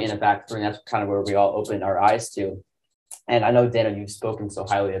 specifically in a back three, and that's kind of where we all opened our eyes to. And I know, Daniel, you've spoken so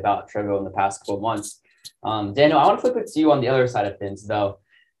highly about Trevor in the past couple of months. Daniel, I want to flip it to you on the other side of things, though.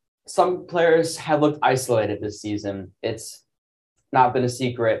 Some players have looked isolated this season. It's not been a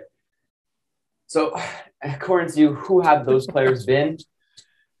secret. So, according to you, who have those players been?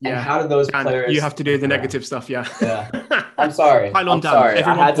 And how do those players... You have to do the negative stuff, yeah. I'm sorry. I'm sorry.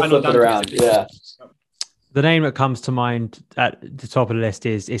 I had to flip it around. Yeah. The name that comes to mind at the top of the list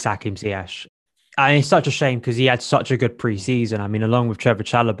is Hakim Ziyech. And it's such a shame because he had such a good preseason. I mean, along with Trevor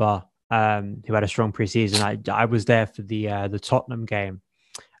Chalobah, who had a strong preseason, I was there for the Tottenham game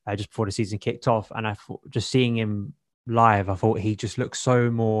just before the season kicked off. And I thought, just seeing him live, I thought he just looked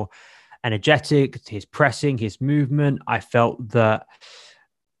so more energetic, his pressing, his movement. I felt that,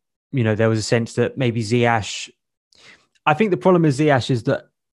 you know, there was a sense that maybe Ziyech, I think the problem with Ziyech is that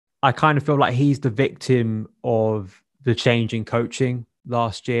I kind of feel like he's the victim of the change in coaching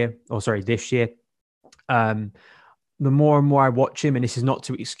this year. The more and more I watch him, and this is not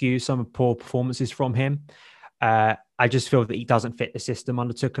to excuse some of poor performances from him, I just feel that he doesn't fit the system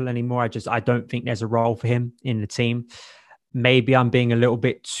under Tuchel anymore. I don't think there's a role for him in the team. Maybe I'm being a little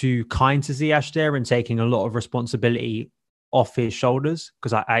bit too kind to Ziyech there and taking a lot of responsibility off his shoulders,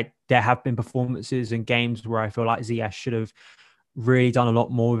 because there have been performances and games where I feel like Ziyech should have really done a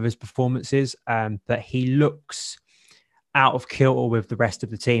lot more with his performances. But he looks out of kilter with the rest of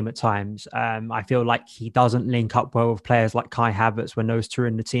the team at times. I feel like he doesn't link up well with players like Kai Havertz when those two are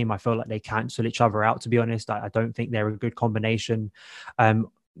in the team. I feel like they cancel each other out, to be honest. I don't think they're a good combination,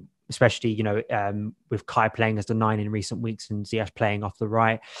 especially, with Kai playing as the 9 in recent weeks and Ziyech playing off the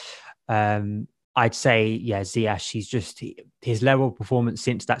right. I'd say, Ziyech, his level of performance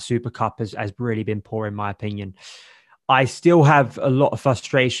since that Super Cup has really been poor, in my opinion. I still have a lot of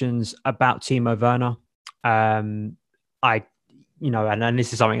frustrations about Timo Werner. And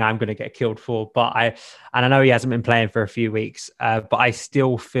this is something I'm going to get killed for, I know he hasn't been playing for a few weeks, but I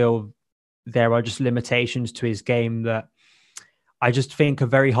still feel there are just limitations to his game that I just think are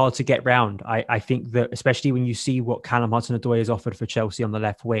very hard to get round. I think that, especially when you see what Callum Hudson-Odoi has offered for Chelsea on the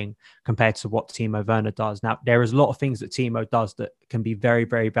left wing compared to what Timo Werner does. Now, there is a lot of things that Timo does that can be very,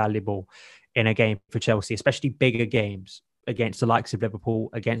 very valuable in a game for Chelsea, especially bigger games against the likes of Liverpool,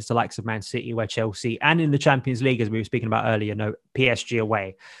 against the likes of Man City, where Chelsea, and in the Champions League, as we were speaking about earlier, PSG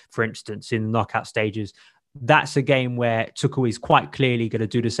away, for instance, in the knockout stages. That's a game where Tuchel is quite clearly going to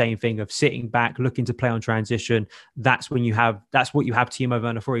do the same thing of sitting back, looking to play on transition. That's what you have Timo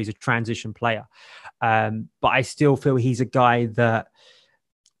Werner for. He's a transition player. But I still feel he's a guy that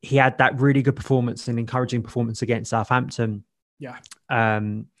he had that really good performance and encouraging performance against Southampton. Yeah.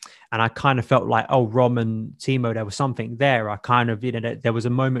 And I kind of felt like, Rom and Timo, there was something there. I kind of, there was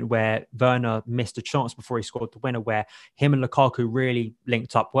a moment where Werner missed a chance before he scored the winner, where him and Lukaku really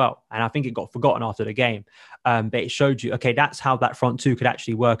linked up well. And I think it got forgotten after the game. But it showed you, okay, that's how that front two could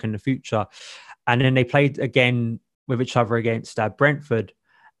actually work in the future. And then they played again with each other against Brentford,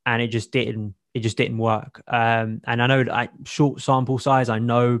 and it just didn't work. And I know that short sample size, I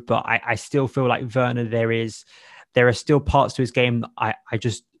know, but I still feel like Werner, there are still parts to his game that I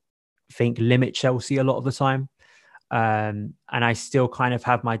just think limit Chelsea a lot of the time. And I still kind of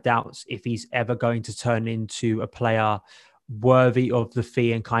have my doubts if he's ever going to turn into a player worthy of the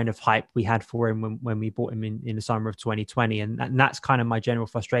fee and kind of hype we had for him when we bought him in the summer of 2020. And that's kind of my general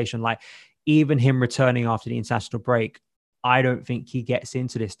frustration. Like, even him returning after the international break, I don't think he gets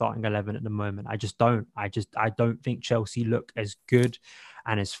into this starting 11 at the moment. I just don't. I don't think Chelsea look as good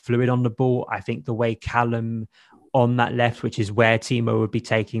and as fluid on the ball. I think the way Callum on that left, which is where Timo would be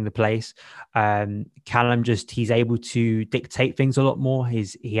taking the place, Callum he's able to dictate things a lot more.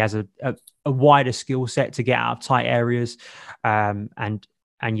 He has a wider skill set to get out of tight areas.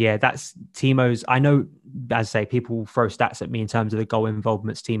 And yeah, that's Timo's. I know, as I say, people throw stats at me in terms of the goal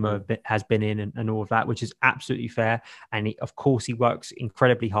involvements Timo has been in and all of that, which is absolutely fair. And of course, he works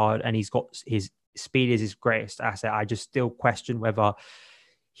incredibly hard, and he's got his speed is his greatest asset. I just still question whether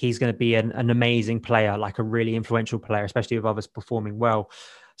he's going to be an amazing player, like a really influential player, especially with others performing well.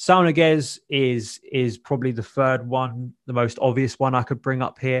 Saúl Ñíguez is probably the third one, the most obvious one I could bring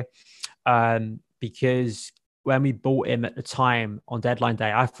up here, because when we bought him at the time on deadline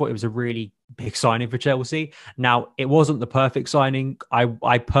day, I thought it was a really big signing for Chelsea. Now, it wasn't the perfect signing.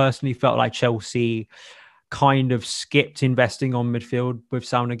 I personally felt like Chelsea kind of skipped investing on midfield with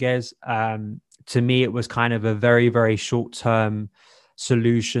Saúl Ñíguez. To me, it was kind of a very, very short-term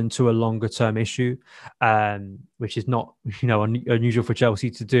solution to a longer-term issue, which is not, unusual for Chelsea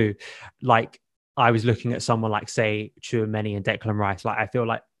to do. Like, I was looking at someone like, say, Tchouaméni and Declan Rice. Like, I feel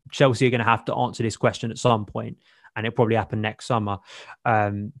like Chelsea are going to have to answer this question at some point, and it'll probably happen next summer.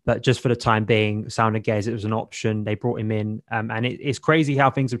 But just for the time being, Saúl Ñíguez, it was an option. They brought him in, and it's crazy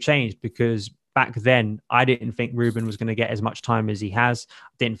how things have changed, because back then, I didn't think Ruben was going to get as much time as he has.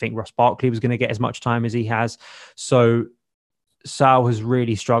 I didn't think Ross Barkley was going to get as much time as he has. So Saúl has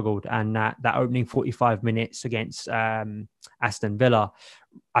really struggled, and that opening 45 minutes against Aston Villa,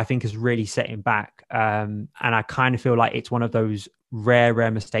 I think, has really set him back. And I kind of feel like it's one of those rare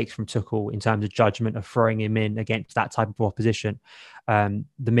mistakes from Tuchel in terms of judgment of throwing him in against that type of opposition. The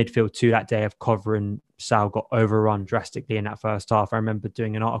midfield two that day of Cover and Saúl got overrun drastically in that first half. I remember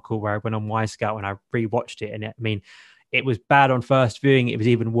doing an article where I went on Wisecout and I rewatched it, and it was bad on first viewing. It was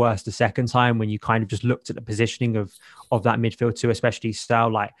even worse the second time when you kind of just looked at the positioning of that midfield too, especially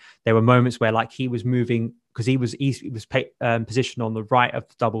Saúl. Like, there were moments where, like, he was moving, because he was positioned on the right of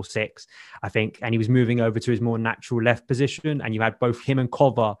the double six, I think, and he was moving over to his more natural left position, and you had both him and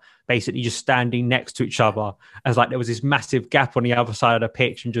Cover basically just standing next to each other, as like there was this massive gap on the other side of the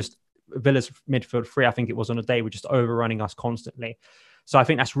pitch, and just Villa's midfield three, I think it was, on a day, were just overrunning us constantly. So I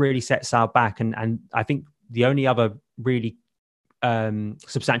think that's really set Saúl back, and I think the only other really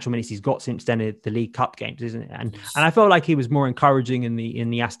substantial minutes he's got since then are the League Cup games, isn't it? And I felt like he was more encouraging in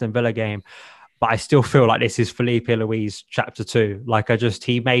the Aston Villa game, but I still feel like this is Felipe Luis chapter 2. Like,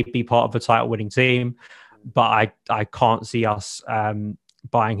 he may be part of a title-winning team, but I can't see us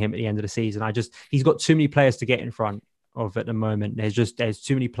buying him at the end of the season. He's got too many players to get in front. of at the moment. There's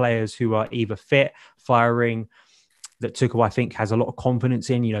too many players who are either fit, firing, that Tuchel, I think, has a lot of confidence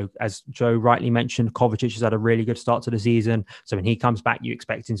in. You know, as Joe rightly mentioned, Kovacic has had a really good start to the season. So when he comes back, you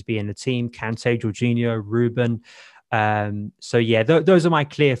expect him to be in the team. Kante, Jorginho, Ruben. So yeah, those are my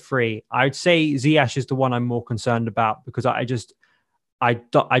clear three. I would say Ziyech is the one I'm more concerned about, because I just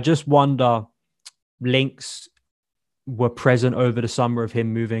wonder, links were present over the summer of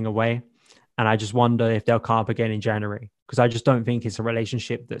him moving away. And I just wonder if they'll come up again in January, because I just don't think it's a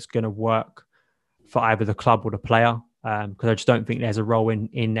relationship that's going to work for either the club or the player. Because I just don't think there's a role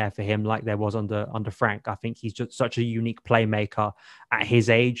in there for him like there was under Frank. I think he's just such a unique playmaker at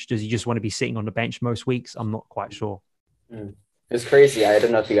his age. Does he just want to be sitting on the bench most weeks? I'm not quite sure. It's crazy. I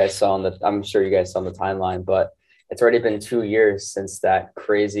don't know if you guys saw I'm sure you guys saw on the timeline, but it's already been 2 years since that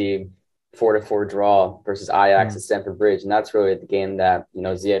crazy 4-4 draw versus Ajax at Stamford Bridge. And that's really the game that,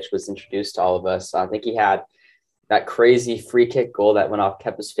 Ziyech was introduced to all of us. I think he had that crazy free kick goal that went off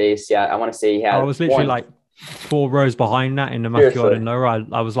Kepa's face. Yeah, I want to say he had. I was literally like 4 rows behind that in the Matthew Arden.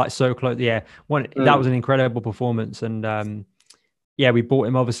 I was like so close. Yeah, that was an incredible performance. And we bought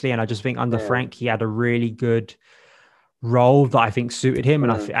him obviously. And I just think under Frank, he had a really good role that I think suited him.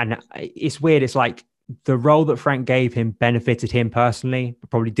 And it's weird. It's like the role that Frank gave him benefited him personally, but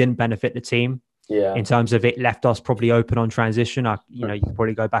probably didn't benefit the team. Yeah. In terms of it left us probably open on transition. You can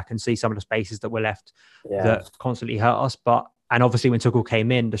probably go back and see some of the spaces that were left that constantly hurt us. And obviously when Tuchel came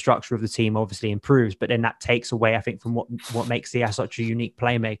in, the structure of the team obviously improves, but then that takes away, I think, from what makes Ziyech such a unique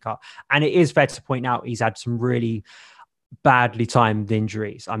playmaker. And it is fair to point out he's had some really badly timed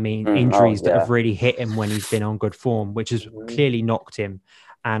injuries. I mean, injuries that have really hit him when he's been on good form, which has clearly knocked him.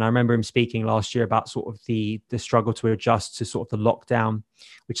 And I remember him speaking last year about sort of the struggle to adjust to sort of the lockdown,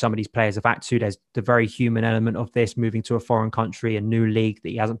 which some of these players have had to. There's the very human element of this, moving to a foreign country, a new league that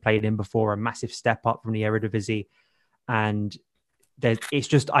he hasn't played in before, a massive step up from the Eredivisie. And it's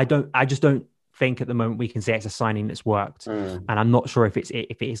just, I just don't think at the moment we can say it's a signing that's worked. And I'm not sure if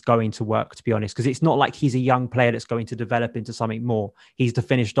it is going to work, to be honest, because it's not like he's a young player that's going to develop into something more. He's the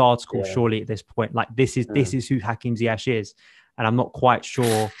finished article, surely at this point. Like this is who Hakim Ziyech is. And I'm not quite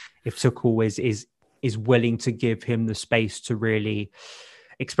sure if Tuchel is willing to give him the space to really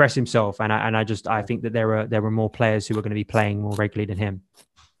express himself. And I think that there are more players who are going to be playing more regularly than him.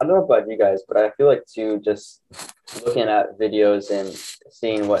 I don't know about you guys, but I feel like too, just looking at videos and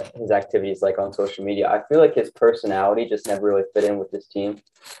seeing what his activity is like on social media, I feel like his personality just never really fit in with this team.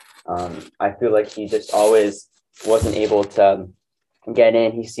 I feel like he just always wasn't able to get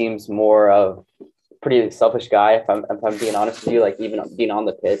in. He seems more of a pretty selfish guy, if I'm being honest with you, like even being on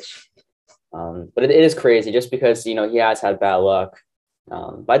the pitch. But it is crazy just because, he has had bad luck.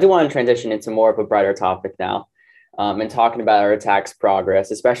 But I do want to transition into more of a brighter topic now. And talking about our attack's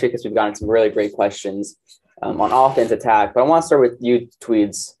progress, especially because we've gotten some really great questions on offense attack. But I want to start with you,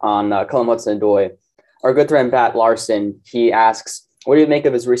 Tweeds, on Cullen Hudson-Odoi. Our good friend Pat Larson, he asks, what do you make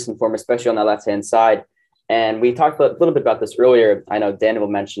of his recent form, especially on that left-hand side? And we talked a little bit about this earlier. I know Daniel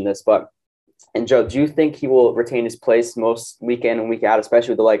mentioned this, and Joe, do you think he will retain his place most week in and week out, especially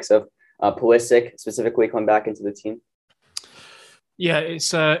with the likes of Pulisic specifically coming back into the team? Yeah,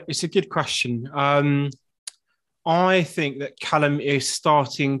 it's a good question. I think that Callum is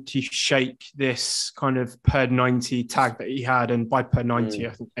starting to shake this kind of per 90 tag that he had. And by per 90,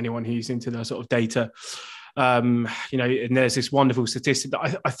 I think anyone who's into the sort of data, and there's this wonderful statistic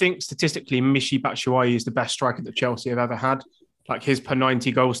that I think statistically, Michy Batshuayi is the best striker that Chelsea have ever had. Like his per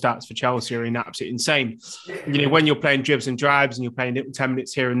 90 goal stats for Chelsea are absolutely insane. When you're playing dribs and drabs and you're playing 10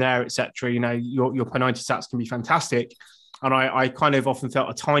 minutes here and there, etc., your per 90 stats can be fantastic. And I kind of often felt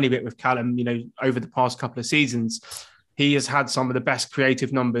a tiny bit with Callum, over the past couple of seasons. He has had some of the best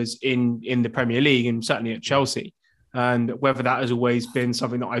creative numbers in the Premier League and certainly at Chelsea. And whether that has always been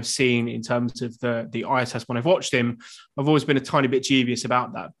something that I've seen in terms of the eye test when I've watched him, I've always been a tiny bit dubious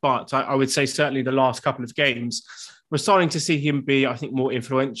about that. But I would say certainly the last couple of games, we're starting to see him be, I think, more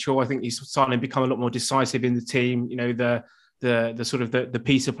influential. I think he's starting to become a lot more decisive in the team. The sort of the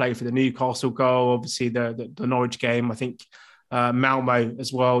piece of play for the Newcastle goal, obviously the Norwich game. I think Malmo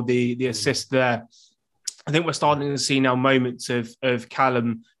as well, the assist there. I think we're starting to see now moments of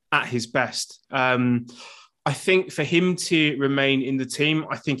Callum at his best. I think for him to remain in the team,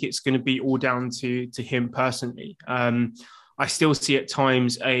 I think it's going to be all down to him personally. I still see at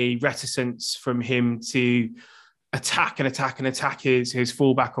times a reticence from him to attack his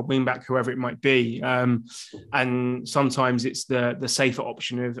fullback or wingback, whoever it might be. And sometimes it's the safer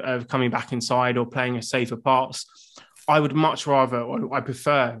option of coming back inside or playing a safer pass. I would much rather, or I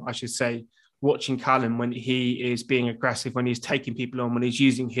prefer, I should say, watching Callum when he is being aggressive, when he's taking people on, when he's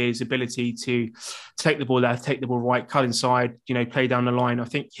using his ability to take the ball left, take the ball right, cut inside, play down the line. I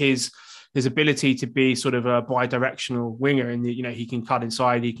think his ability to be sort of a bi-directional winger, and he can cut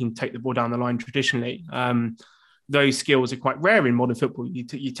inside, he can take the ball down the line traditionally. Those skills are quite rare in modern football.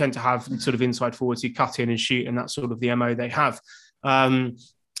 You tend to have sort of inside forwards who cut in and shoot, and that's sort of the MO they have.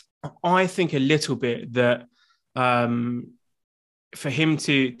 I think a little bit that for him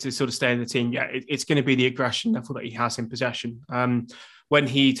to sort of stay in the team, it's going to be the aggression level that he has in possession. When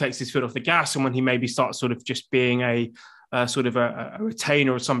he takes his foot off the gas, and when he maybe starts sort of just being a sort of a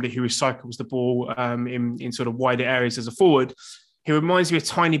retainer or somebody who recycles the ball in sort of wider areas as a forward, he reminds me a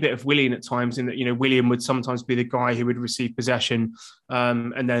tiny bit of Willian at times, in that, Willian would sometimes be the guy who would receive possession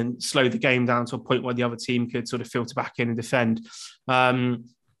and then slow the game down to a point where the other team could sort of filter back in and defend.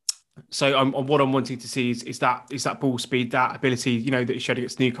 So what I'm wanting to see is that ball speed, that ability, that he showed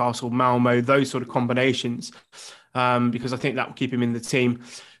against Newcastle, Malmo, those sort of combinations, because I think that will keep him in the team.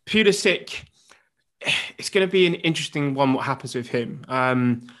 Pulisic, it's going to be an interesting one, what happens with him.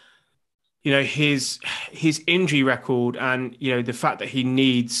 His injury record, and the fact that he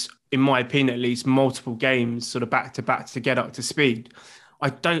needs, in my opinion at least, multiple games sort of back to back to get up to speed. I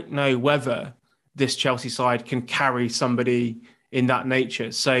don't know whether this Chelsea side can carry somebody in that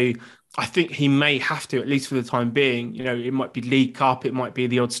nature. So I think he may have to, at least for the time being. It might be League Cup, it might be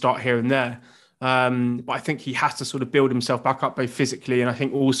the odd start here and there. But I think he has to sort of build himself back up, both physically and I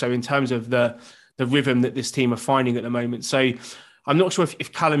think also in terms of the rhythm that this team are finding at the moment. So I'm not sure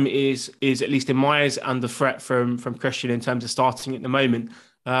if Callum is at least in my eyes under threat from Christian in terms of starting at the moment.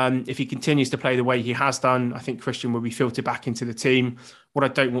 If he continues to play the way he has done, I think Christian will be filtered back into the team. What I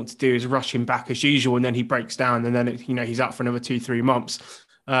don't want to do is rush him back as usual, and then he breaks down, and then he's out for another 2-3 months.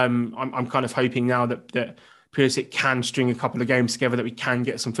 I'm kind of hoping now that Pulisic can string a couple of games together, that we can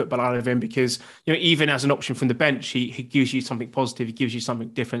get some football out of him, because even as an option from the bench, he gives you something positive, he gives you something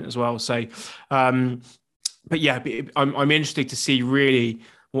different as well. So, but yeah, I'm interested to see really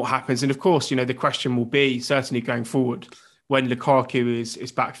what happens, and of course, the question will be certainly going forward, when Lukaku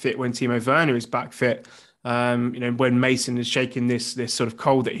is back fit, when Timo Werner is back fit, when Mason is shaking this sort of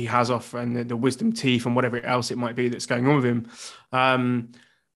cold that he has off, and the wisdom teeth and whatever else it might be that's going on with him.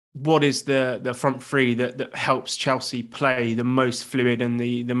 What is the front three that helps Chelsea play the most fluid and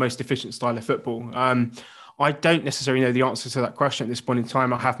the most efficient style of football? I don't necessarily know the answer to that question at this point in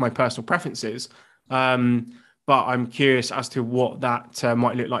time. I have my personal preferences, but I'm curious as to what that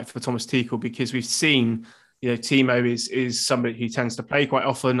might look like for Thomas Tuchel, because we've seen, Timo is somebody who tends to play quite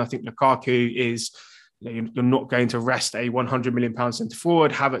often. I think Lukaku is, you're not going to rest a £100 million centre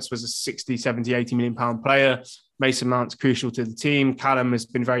forward. Havertz was a 60, 70, 80 million pound player. Mason Mount's crucial to the team. Callum has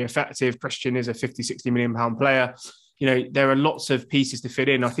been very effective. Christian is a 50, 60 million pound player. There are lots of pieces to fit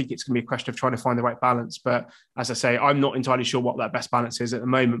in. I think it's going to be a question of trying to find the right balance. But as I say, I'm not entirely sure what that best balance is at the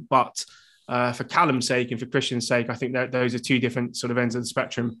moment. But for Callum's sake and for Christian's sake, I think that those are two different sort of ends of the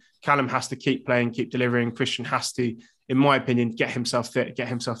spectrum. Callum has to keep playing, keep delivering. Christian has to, in my opinion, get himself fit, get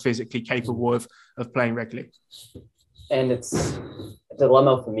himself physically capable of playing regularly. And it's a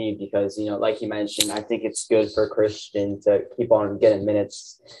dilemma for me because, like you mentioned, I think it's good for Christian to keep on getting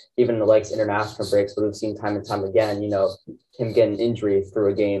minutes, even in the likes of international breaks, but we've seen time and time again, him getting injury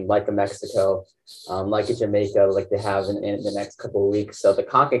through a game like a Mexico, like a Jamaica, like they have in the next couple of weeks. So the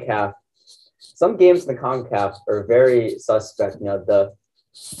CONCACAF, some games in the CONCACAF are very suspect. The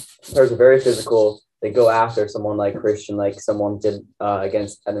players are very physical. They go after someone like Christian, like someone did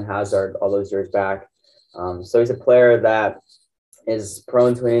against Eden Hazard all those years back. So he's a player that is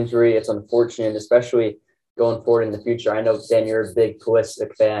prone to an injury. It's unfortunate, especially going forward in the future. I know, Dan, you're a big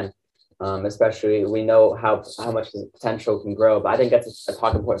Pulisic fan, especially we know how much his potential can grow. But I think that's a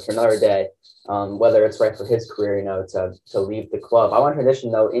talking point for another day, whether it's right for his career, to leave the club. I want to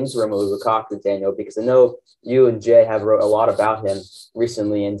transition, though, into Romelu Lukaku, Daniel, because I know you and Jay have wrote a lot about him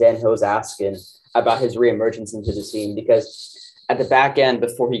recently, and Dan Hill's asking about his reemergence into the scene, because at the back end,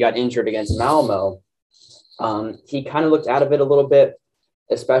 before he got injured against Malmo, he kind of looked out of it a little bit,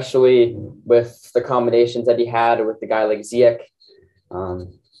 especially with the combinations that he had with the guy like Ziyech.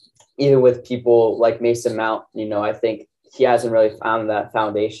 Even with people like Mason Mount, I think he hasn't really found that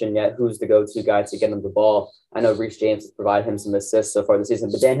foundation yet. Who's the go-to guy to get him the ball? I know Reece James has provided him some assists so far this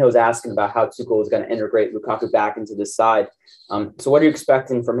season, but Dan Hill's asking about how Tuchel is going to integrate Lukaku back into this side. So what are you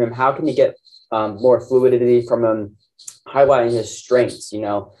expecting from him? How can you get more fluidity from him, highlighting his strengths,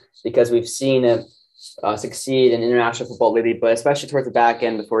 because we've seen him succeed in international football lately, but especially towards the back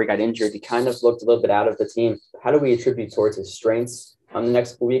end before he got injured, he kind of looked a little bit out of the team. How do we attribute towards his strengths the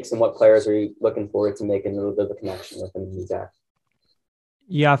next couple weeks, and what players are you looking forward to making a little bit of a connection with him and Zach?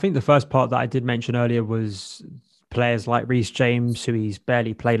 Yeah, I think the first part that I did mention earlier was players like Reece James, who he's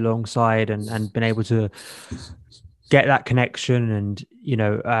barely played alongside and been able to get that connection. And,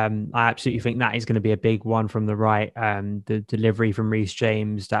 I absolutely think that is going to be a big one from the right. The delivery from Reece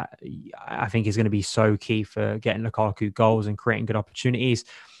James, that I think is going to be so key for getting Lukaku goals and creating good opportunities.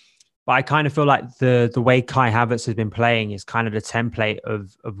 But I kind of feel like the way Kai Havertz has been playing is kind of the template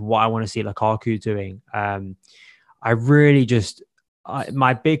of what I want to see Lukaku doing. I really just,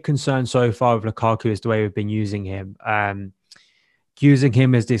 my big concern so far with Lukaku is the way we've been using him. Using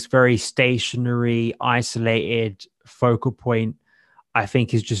him as this very stationary, isolated focal point, I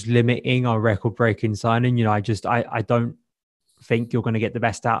think is just limiting our record-breaking signing. I don't think you're going to get the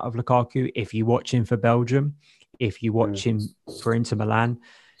best out of Lukaku if you watch him for Belgium, if you watch him for Inter Milan.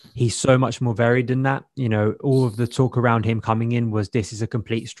 He's so much more varied than that. All of the talk around him coming in was this is a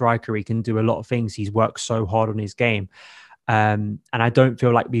complete striker. He can do a lot of things. He's worked so hard on his game. And I don't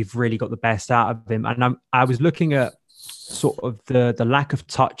feel like we've really got the best out of him. And I was looking at sort of the lack of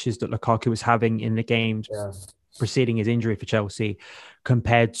touches that Lukaku was having in the games preceding his injury for Chelsea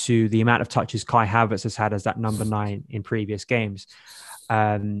compared to the amount of touches Kai Havertz has had as that number 9 in previous games.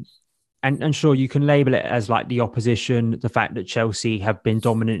 And sure, you can label it as like the opposition, the fact that Chelsea have been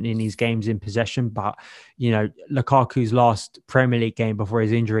dominant in these games in possession. But, Lukaku's last Premier League game before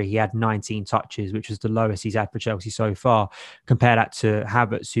his injury, he had 19 touches, which was the lowest he's had for Chelsea so far. Compare that to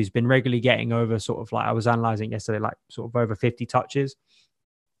Havertz, who's been regularly getting over sort of like, I was analysing yesterday, like sort of over 50 touches.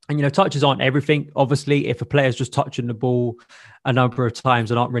 And, touches aren't everything. Obviously, if a player's just touching the ball a number of times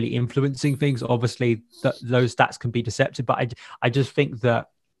and aren't really influencing things, obviously those stats can be deceptive. But I just think that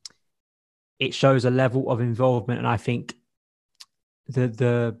it shows a level of involvement. And I think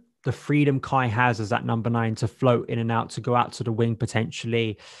the freedom Kai has as that number 9 to float in and out, to go out to the wing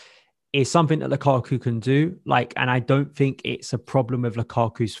potentially, is something that Lukaku can do. And I don't think it's a problem with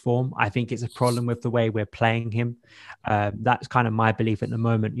Lukaku's form. I think it's a problem with the way we're playing him. That's kind of my belief at the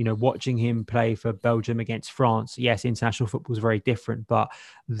moment. Watching him play for Belgium against France, yes, international football is very different, but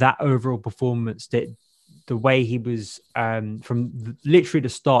that overall performance, that the way he was from literally the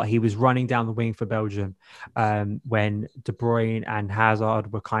start, he was running down the wing for Belgium when De Bruyne and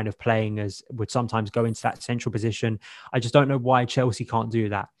Hazard were kind of playing would sometimes go into that central position. I just don't know why Chelsea can't do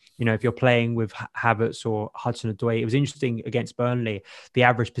that. If you're playing with Havertz or Hudson-Odoi, it was interesting against Burnley, the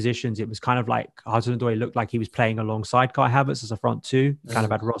average positions, it was kind of like Hudson-Odoi looked like he was playing alongside Kai Havertz as a front 2, kind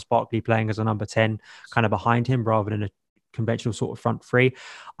of had Ross Barkley playing as a number 10, kind of behind him rather than a conventional sort of front 3.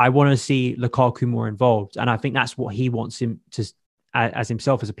 I want to see Lukaku more involved, and I think that's what he wants him to, as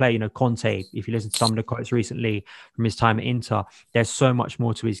himself as a player. Conte, if you listen to some of the quotes recently from his time at Inter, there's so much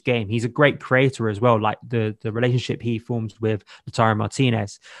more to his game. He's a great creator as well. Like the relationship he forms with Lautaro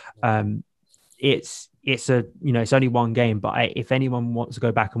Martinez, it's only one game, but if anyone wants to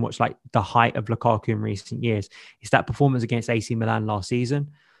go back and watch like the height of Lukaku in recent years, it's that performance against AC Milan last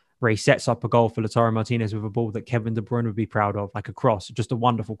season, where he sets up a goal for Lautaro Martinez with a ball that Kevin De Bruyne would be proud of, like a cross, just a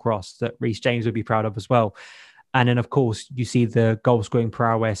wonderful cross that Reece James would be proud of as well. And then, of course, you see the goal-scoring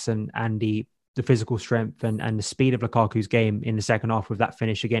prowess and the physical strength and the speed of Lukaku's game in the second half with that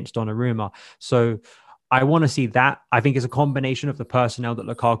finish against Donnarumma. So I want to see that. I think it's a combination of the personnel that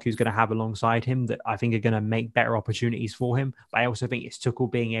Lukaku is going to have alongside him that I think are going to make better opportunities for him. But I also think it's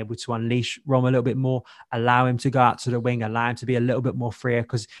Tuchel being able to unleash Rom a little bit more, allow him to go out to the wing, allow him to be a little bit more freer.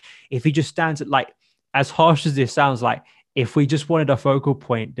 Because if he just stands at, like, as harsh as this sounds, like, if we just wanted a focal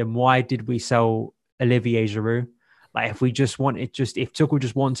point, then why did we sell Olivier Giroud? Like, if Tuchel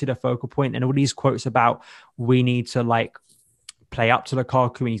just wanted a focal point, and all these quotes about we need to like play up to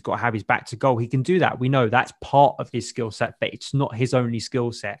Lukaku and he's got to have his back to goal, he can do that. We know that's part of his skill set, but it's not his only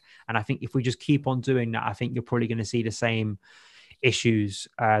skill set. And I think if we just keep on doing that, I think you're probably going to see the same issues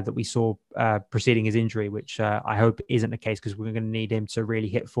that we saw preceding his injury, which I hope isn't the case, because we're going to need him to really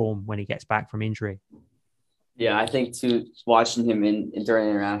hit form when he gets back from injury. Yeah, I think too, watching him during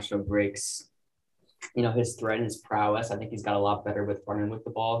international breaks, his threat and his prowess, I think he's got a lot better with running with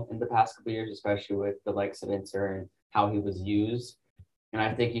the ball in the past couple of years, especially with the likes of Inter and how he was used. And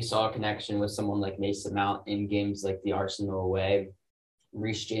I think you saw a connection with someone like Mason Mount in games like the Arsenal away,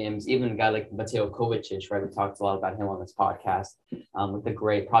 Reece James, even a guy like Mateo Kovacic, right? We talked a lot about him on this podcast, with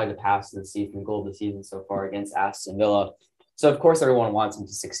probably the pass of the season, goal of the season so far against Aston Villa. So, of course, everyone wants him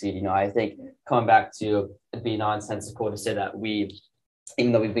to succeed. I think coming back to it'd be nonsensical to say that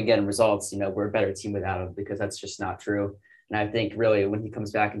even though we've been getting results, we're a better team without him, because that's just not true. And I think really when he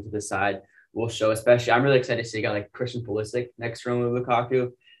comes back into the side, we'll show, especially, I'm really excited to see a guy like Christian Pulisic next to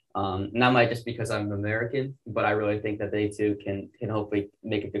Lukaku. And that might just because I'm American, but I really think that they two can hopefully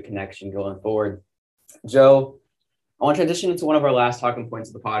make a good connection going forward. Joe, I want to transition into one of our last talking points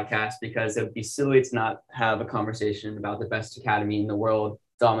of the podcast, because it would be silly to not have a conversation about the best academy in the world,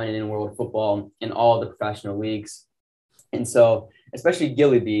 dominating world football in all the professional leagues. And so, especially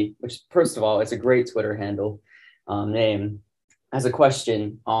Gilly, which, first of all, it's a great Twitter handle name, has a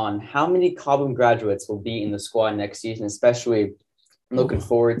question on how many Cobham graduates will be in the squad next season, especially looking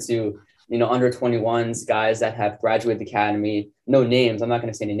forward to, under 21s, guys that have graduated the academy. No names. I'm not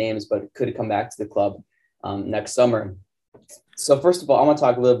going to say any names, but could come back to the club next summer. So first of all, I want to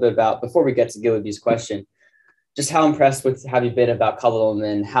talk a little bit about, before we get to Gilly's question, just how impressed have you been about Cobham,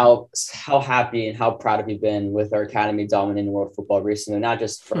 and how happy and how proud have you been with our academy dominating world football recently, not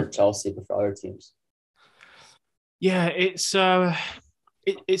just for Chelsea, but for other teams? Yeah, it's a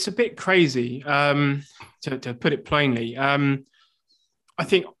bit crazy, to put it plainly. I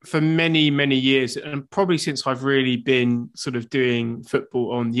think for many, many years, and probably since I've really been sort of doing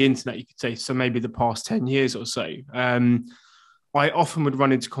football on the internet, you could say, so maybe the past 10 years or so, I often would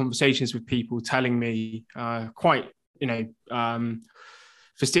run into conversations with people telling me quite,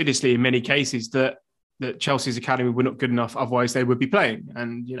 fastidiously in many cases that Chelsea's academy were not good enough, otherwise they would be playing.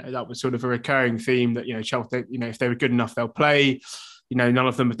 And, that was sort of a recurring theme that, Chelsea, if they were good enough, they'll play. None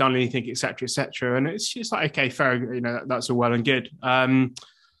of them have done anything, et cetera, et cetera. And it's just like, okay, fair, that's all well and good.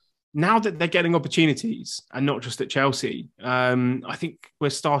 Now that they're getting opportunities, and not just at Chelsea, I think we're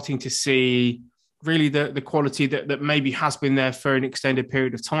starting to see really the quality that maybe has been there for an extended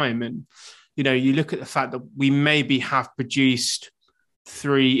period of time. And, you look at the fact that we maybe have produced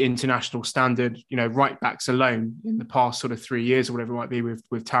 3 international standard, right backs alone in the past sort of 3 years or whatever it might be, with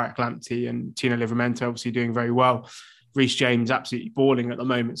Tarek Lamptey and Tino Livramento obviously doing very well. Reece James absolutely balling at the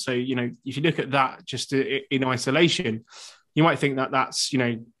moment. So, if you look at that just in isolation, you might think that that's,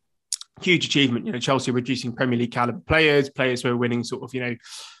 huge achievement. Chelsea reducing Premier League caliber players who are winning sort of,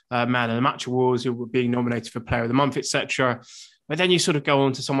 man of the match awards, who were being nominated for player of the month, etc. But then you sort of go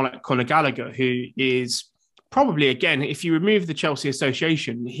on to someone like Conor Gallagher, who is probably, again, if you remove the Chelsea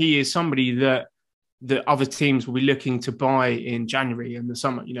association, he is somebody that other teams will be looking to buy in January and the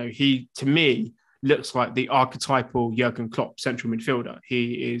summer. He, to me, looks like the archetypal Jurgen Klopp central midfielder.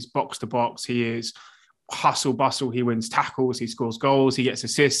 He is box to box. He is hustle bustle. He wins tackles. He scores goals. He gets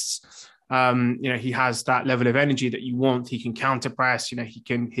assists. He has that level of energy that you want. He can counter press. He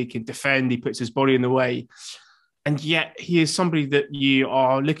can defend. He puts his body in the way. And yet he is somebody that you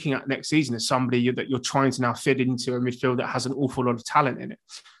are looking at next season as somebody that you're trying to now fit into a midfield that has an awful lot of talent in it.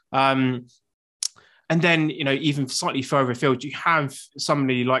 And then, even slightly further afield, you have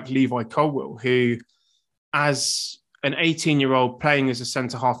somebody like Levi Colwill, who, as an 18-year-old playing as a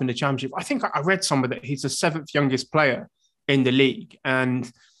centre-half in the Championship, I think I read somewhere that he's the 7th youngest player in the league. And,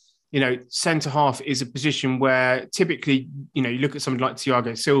 centre-half is a position where typically, you look at somebody like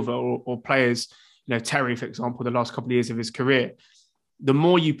Thiago Silva or players, Terry, for example, the last couple of years of his career, the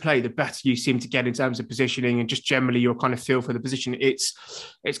more you play, the better you seem to get in terms of positioning and just generally your kind of feel for the position. It's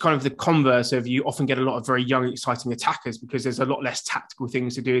kind of the converse of, you often get a lot of very young, exciting attackers because there's a lot less tactical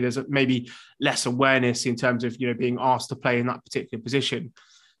things to do. There's maybe less awareness in terms of, being asked to play in that particular position.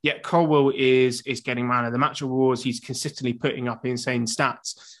 Yet Colwill is getting man of the match awards. He's consistently putting up insane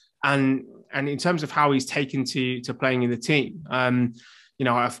stats. And in terms of how he's taken to playing in the team,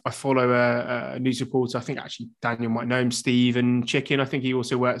 I follow a news reporter. I think actually Daniel might know him, Stephen Chicken. I think he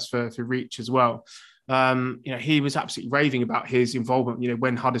also works for Reach as well. He was absolutely raving about his involvement,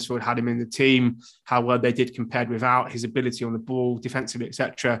 when Huddersfield had him in the team, how well they did compared without, his ability on the ball, defensively,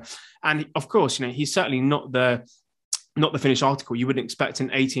 etc. And of course, he's certainly not the finished article. You wouldn't expect an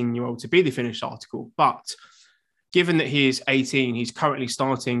 18-year-old to be the finished article. But given that he is 18, he's currently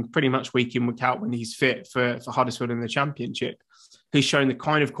starting pretty much week in, week out when he's fit for Huddersfield in the Championship. He's shown the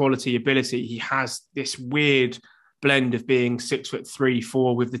kind of quality, ability. He has this weird blend of being 6'3",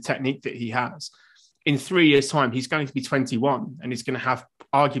 4" with the technique that he has. In 3 years' time, he's going to be 21 and he's going to have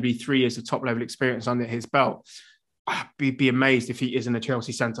arguably 3 years of top level experience under his belt. I'd be amazed if he isn't a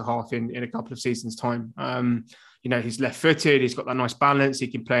Chelsea centre half in a couple of seasons' time. He's left footed. He's got that nice balance. He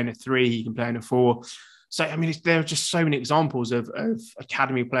can play in a 3. He can play in a 4. So, there are just so many examples of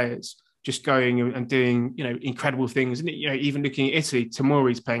academy players just going and doing, incredible things. And, even looking at Italy,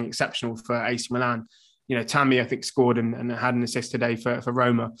 Tomori's playing exceptional for AC Milan. Tammy, I think, scored and had an assist today for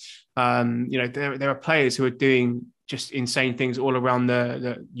Roma. There are players who are doing just insane things all around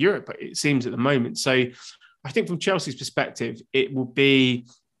the Europe, it seems, at the moment. So I think from Chelsea's perspective, it will be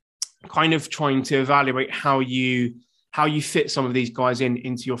kind of trying to evaluate how you fit some of these guys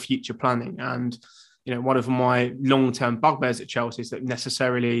into your future planning. And, one of my long-term bugbears at Chelsea is that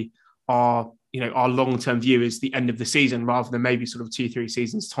necessarily our long-term view is the end of the season rather than maybe sort of 2-3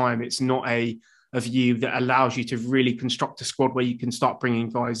 seasons time. It's not a of you that allows you to really construct a squad where you can start bringing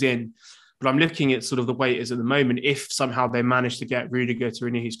guys in. But I'm looking at sort of the way it is at the moment. If somehow they manage to get Rudiger to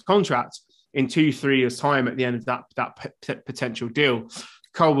renew his contract in 2-3 years' time at the end of that potential deal,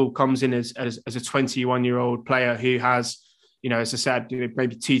 Colwill comes in as a 21-year-old player who has, as I said,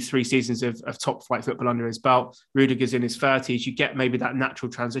 maybe 2-3 seasons of top flight football under his belt. Rudiger's in his 30s. You get maybe that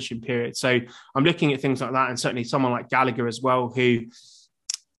natural transition period. So I'm looking at things like that, and certainly someone like Gallagher as well, who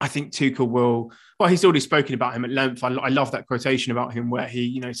I think Tuchel will. Well, he's already spoken about him at length. I love that quotation about him where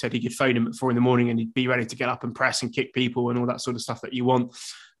he, said he could phone him at 4 a.m. and he'd be ready to get up and press and kick people and all that sort of stuff that you want.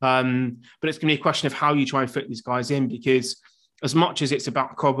 But it's going to be a question of how you try and fit these guys in, because as much as it's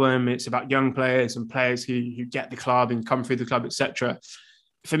about Cobham, it's about young players and players who get the club and come through the club, etc.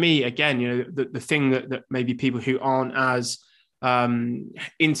 For me, again, the thing that maybe people who aren't as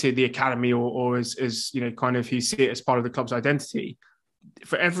into the academy or as kind of who see it as part of the club's identity,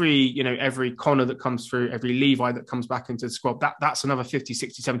 for every Connor that comes through, every Levi that comes back into the squad, that's another 50,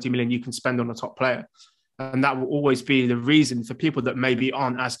 60, 70 million you can spend on a top player. And that will always be the reason for people that maybe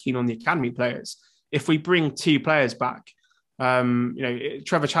aren't as keen on the academy players. If we bring 2 players back,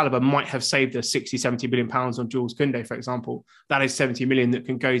 Trevor Chalobah might have saved us 60, 70 million pounds on Jules Koundé, for example. That is 70 million that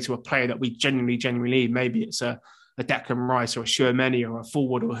can go to a player that we genuinely need. Maybe it's a Declan Rice or a Tchouameni or a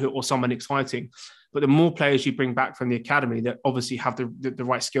forward or someone exciting. But the more players you bring back from the academy that obviously have the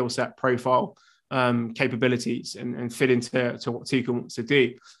right skill set, profile, capabilities and fit into what Tuchel wants to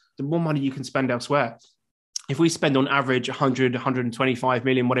do, the more money you can spend elsewhere. If we spend on average 100, 125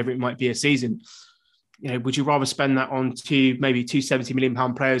 million, whatever it might be a season, would you rather spend that on maybe two 70 million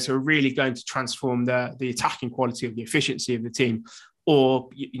pound players who are really going to transform the attacking quality of the efficiency of the team? Or,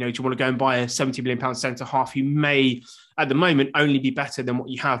 do you want to go and buy a 70 million pound centre half who may, at the moment, only be better than what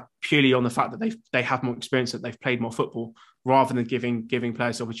you have purely on the fact that they have more experience, that they've played more football, rather than giving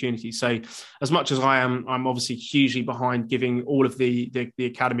players opportunities. So as much as I'm obviously hugely behind giving all of the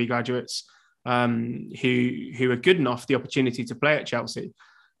academy graduates who are good enough the opportunity to play at Chelsea,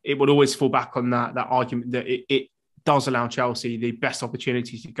 it would always fall back on that argument that it does allow Chelsea the best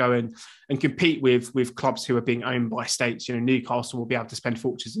opportunity to go in and compete with clubs who are being owned by states. Newcastle will be able to spend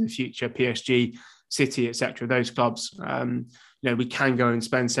fortunes in the future, PSG, City, etc. Those clubs, we can go and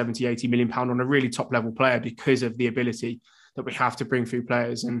spend 70, 80 million pound on a really top level player because of the ability that we have to bring through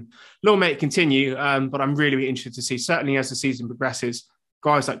players. And long may it continue, but I'm really, really interested to see, certainly as the season progresses,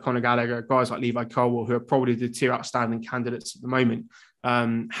 guys like Conor Gallagher, guys like Levi Colwill, who are probably the 2 outstanding candidates at the moment,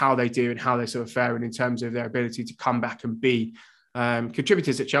 how they do and how they sort of fare in terms of their ability to come back and be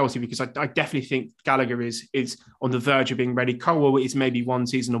contributors at Chelsea, because I definitely think Gallagher is on the verge of being ready. Colwill is maybe 1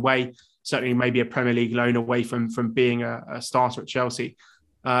 season away, certainly maybe a Premier League loan away from being a starter at Chelsea.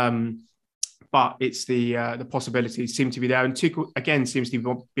 But it's the possibilities seem to be there. And Tuchel, again, seems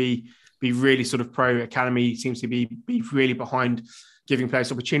to be really sort of pro academy, seems to be really behind giving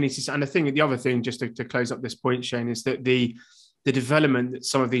players opportunities. And the other thing, just to close up this point, Shane, is that the development that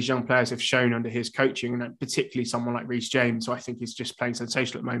some of these young players have shown under his coaching, and particularly someone like Reece James, who I think is just playing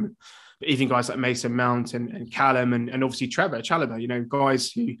sensational at the moment. But even guys like Mason Mount and Callum and obviously Trevor Chalobah,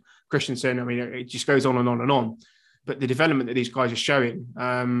 guys who Christensen, it just goes on and on and on. But the development that these guys are showing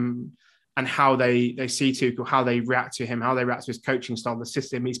and how they see Tuchel, how they react to him, how they react to his coaching style, the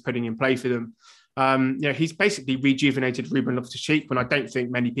system he's putting in play for them. He's basically rejuvenated Ruben Loftus-Cheek when I don't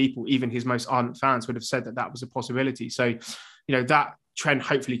think many people, even his most ardent fans, would have said that was a possibility. So, that trend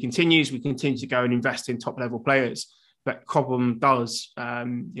hopefully continues. We continue to go and invest in top level players, but Cobham does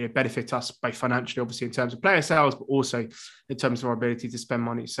benefit us both financially, obviously in terms of player sales, but also in terms of our ability to spend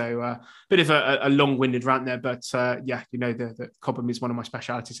money. So a bit of a long-winded rant there, but the Cobham is one of my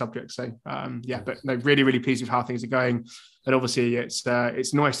speciality subjects. So but no, really, really pleased with how things are going. And obviously it's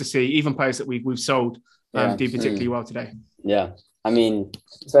nice to see even players that we've sold do particularly well today. Yeah. I mean,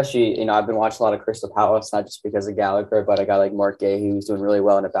 especially, I've been watching a lot of Crystal Palace, not just because of Gallagher, but a guy like Mark Gay, who's doing really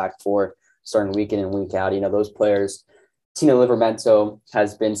well in the back four, starting week in and week out. Those players. Tino Livramento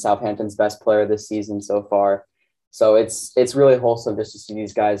has been Southampton's best player this season so far. So it's really wholesome just to see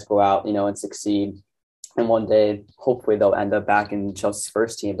these guys go out, and succeed. And one day, hopefully, they'll end up back in Chelsea's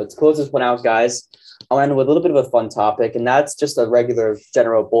first team. But to close this one out, guys, I'll end with a little bit of a fun topic, and that's just a regular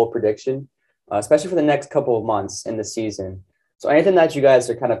general bold prediction, especially for the next couple of months in the season. So anything that you guys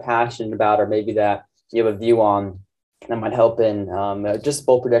are kind of passionate about, or maybe that you have a view on that might help in just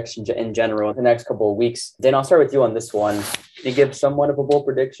bold prediction in general in the next couple of weeks. Dan, I'll start with you on this one. Can you give somewhat of a bold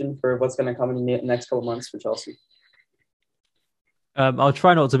prediction for what's going to come in the next couple of months for Chelsea? I'll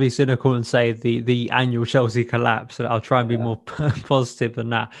try not to be cynical and say the annual Chelsea collapse. I'll try and be more positive than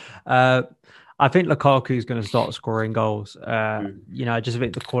that. I think Lukaku is going to start scoring goals. I just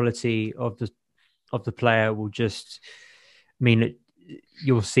think the quality of the of the player will just mean that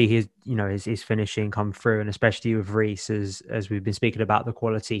you'll see his finishing come through, and especially with Reece, as we've been speaking about, the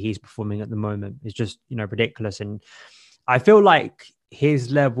quality he's performing at the moment is just ridiculous. And I feel like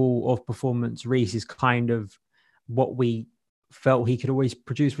his level of performance, Reece, is kind of what we felt he could always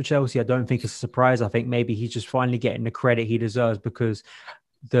produce for Chelsea. I don't think it's a surprise. I think maybe he's just finally getting the credit he deserves because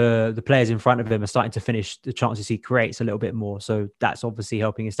the players in front of him are starting to finish the chances he creates a little bit more. So that's obviously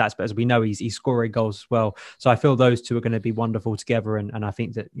helping his stats. But as we know, he's scoring goals as well. So I feel those two are going to be wonderful together. And I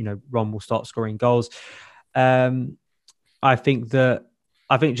think that, Ron will start scoring goals. I think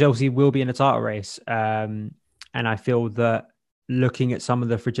Chelsea will be in a title race. And I feel that looking at some of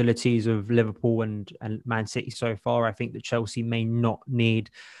the fragilities of Liverpool and Man City so far, I think that Chelsea may not need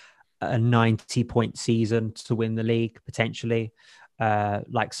a 90-point season to win the league, potentially.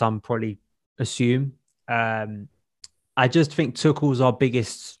 Like some probably assume. I just think Tuchel's our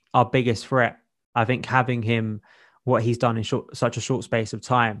biggest threat. I think having him, what he's done in such a short space of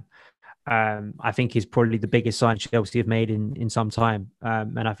time, I think is probably the biggest sign Chelsea have made in some time.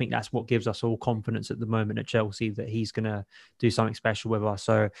 And I think that's what gives us all confidence at the moment at Chelsea that he's going to do something special with us.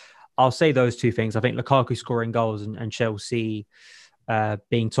 So I'll say those two things. I think Lukaku scoring goals and Chelsea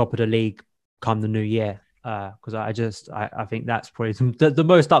being top of the league come the new year. Because I think that's probably the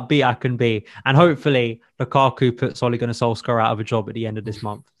most upbeat I can be, and hopefully Lukaku puts Ole Gunnar Solskjaer out of a job at the end of this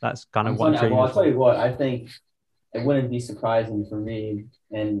month. That's kind of what I'm Well, I'll tell you what, I think it wouldn't be surprising for me,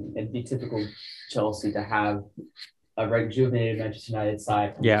 and it'd be typical Chelsea to have a rejuvenated Manchester United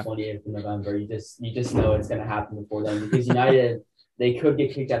side from the 28th of November. You just know it's going to happen before then, because United, they could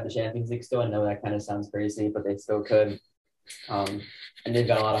get kicked out of the Champions League still. I know that kind of sounds crazy, but they still could. And they've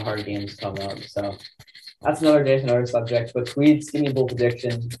got a lot of hard games coming up, so. That's another day, another subject. But tweets, give me a bold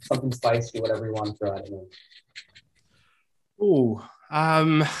prediction, something spicy, whatever you want to throw at me. Oh, I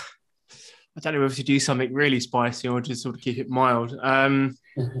don't know if to do something really spicy or just sort of keep it mild.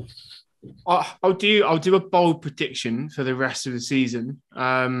 I'll do a bold prediction for the rest of the season.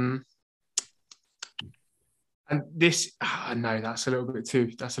 And this, no, that's a little bit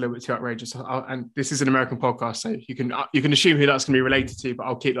too outrageous. And this is an American podcast, so you can assume who that's going to be related to. But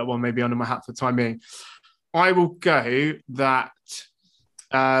I'll keep that one maybe under my hat for the time being. I will go that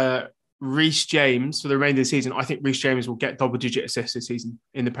Reece James for the remainder of the season. I think Reece James will get double-digit assists this season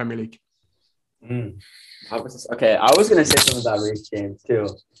in the Premier League. I was going to say something about Reece James too.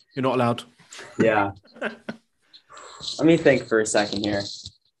 You're not allowed. Yeah. Let me think for a second here.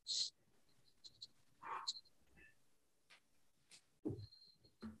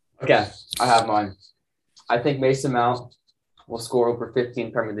 Okay, I have mine. I think Mason Mount will score over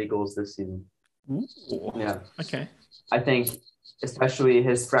 15 Premier League goals this season. Ooh. Yeah. Okay. I think especially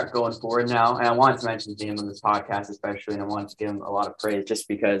his threat going forward now, and I wanted to mention him on this podcast especially, and I wanted to give him a lot of praise just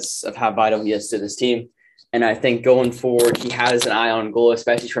because of how vital he is to this team. And I think going forward, he has an eye on goal,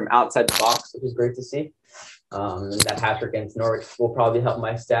 especially from outside the box, which is great to see. And that hat-trick against Norwich will probably help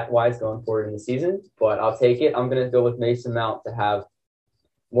my stat-wise going forward in the season, but I'll take it. I'm going to go with Mason Mount to have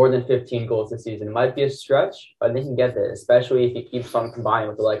more than 15 goals this season. It might be a stretch, but I think he can get there, especially if he keeps on combining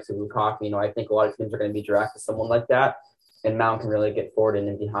with the likes of Lukaku. I think a lot of teams are going to be drafted someone like that, and Mount can really get forward and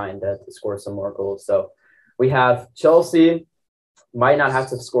in behind to score some more goals. So we have Chelsea might not have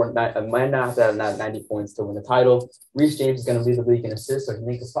to have 90 points to win the title. Reece James is going to lead the league in assists, so I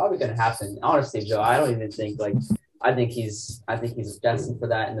think it's probably going to happen. Honestly, Joe, I don't even think I think he's destined for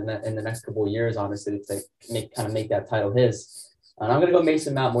that in the next couple of years. Honestly, to make that title his. And I'm going to go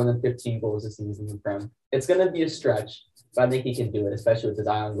Mason Mount more than 15 goals this season in Prem. It's going to be a stretch, but I think he can do it, especially with his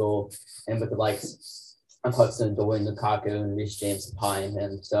eye on goal and with the likes of Hudson-Odoi, Lukaku, and Reece James supplying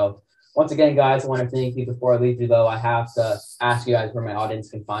him. So once again, guys, I want to thank you. Before I leave you, though, I have to ask you guys where my audience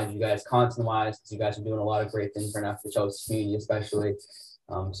can find you guys content-wise, because you guys are doing a lot of great things right now for the Chelsea community, especially.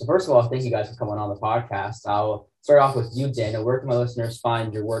 So first of all, thank you guys for coming on the podcast. I'll start off with you, Daniel. Where can my listeners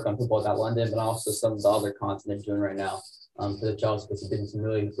find your work on Football.London, but also some of the other content you're doing right now? For the Chelsea, because you've been some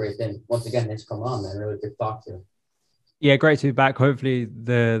really great things. Once again, thanks for coming on, man. Really good to talk to you. Yeah, great to be back. Hopefully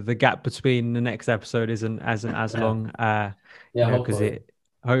the gap between the next episode isn't as long. Because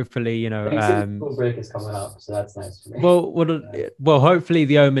hopefully break is coming up, so that's nice for me. Well, hopefully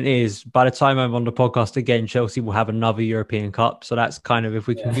the omen is by the time I'm on the podcast again, Chelsea will have another European Cup. So that's kind of, if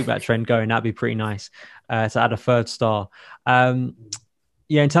we can keep that trend going, that'd be pretty nice to add a third star. In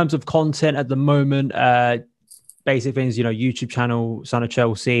terms of content at the moment, basic things, YouTube channel, Son of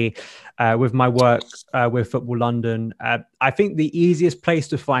Chelsea, with my work with Football London. I think the easiest place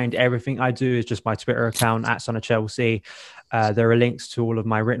to find everything I do is just my Twitter account at Son of Chelsea. There are links to all of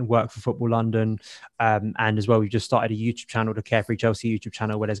my written work for Football London. And as well, we've just started a YouTube channel, the Carefree Chelsea YouTube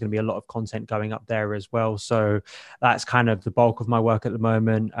channel, where there's going to be a lot of content going up there as well. So that's kind of the bulk of my work at the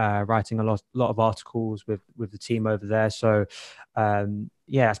moment, writing a lot of articles with the team over there. So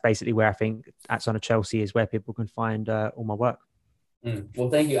that's basically where I think at Son of Chelsea is where people can find all my work. Well,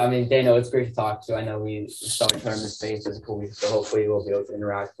 thank you. I mean, Dano, it's great to talk to you. I know we saw each other in the space a couple weeks, so hopefully we'll be able to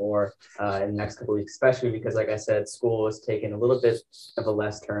interact more in the next couple of weeks, especially because, like I said, school is taking a little bit of a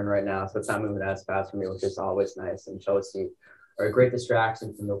less turn right now, so it's not moving as fast for me, which is always nice. And Chelsea are a great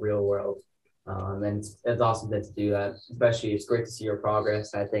distraction from the real world, and it's awesome to do that. Especially, it's great to see your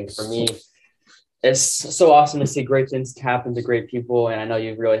progress. I think for me, it's so awesome to see great things happen to great people. And I know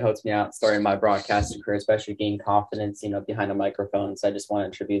you've really helped me out starting my broadcasting career, especially gaining confidence, behind a microphone. So I just want to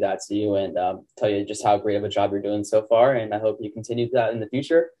attribute that to you and tell you just how great of a job you're doing so far. And I hope you continue that in the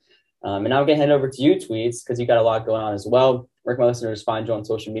future. And now I'm going to hand over to you, Tweeds, because you got a lot going on as well. Where can my listeners find you on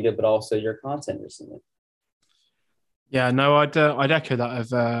social media, but also your content recently? Yeah, no, I'd echo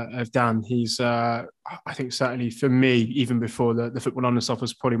that of Dan. He's, I think certainly for me, even before the Football London stuff,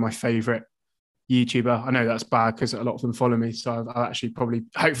 was probably my favourite YouTuber. I know that's bad because a lot of them follow me, so I'll actually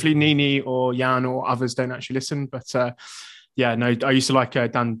hopefully Nini or Jan or others don't actually listen, but I used to like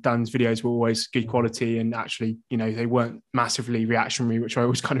Dan's videos were always good quality, and actually they weren't massively reactionary, which I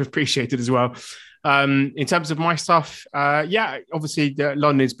always kind of appreciated as well. In terms of my stuff, obviously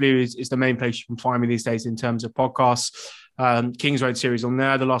London is Blue is the main place you can find me these days in terms of podcasts. Kings Road series on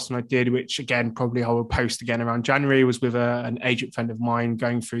there. The last one I did, which again, probably I will post again around January, was with an agent friend of mine,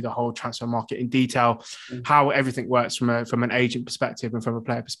 going through the whole transfer market in detail, how everything works from an agent perspective and from a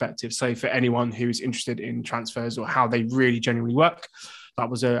player perspective. So for anyone who's interested in transfers or how they really genuinely work,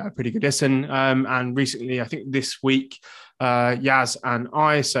 that was a pretty good listen. And recently, I think this week, Yaz and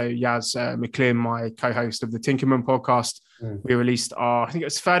I, so Yaz McLean, my co-host of the Tinkerman podcast, we released our, I think it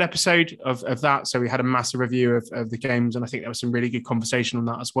was third episode of that. So we had a massive review of the games, and I think there was some really good conversation on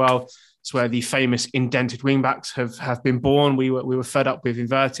that as well. It's where the famous indented wingbacks have been born. We were fed up with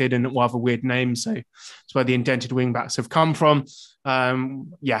inverted and other weird names, so it's where the indented wingbacks have come from.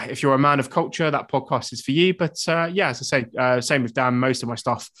 If you're a man of culture, that podcast is for you. But as I say, same with Dan. Most of my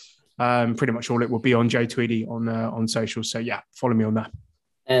stuff, pretty much all it will be on Joe Tweedy on social. So follow me on there.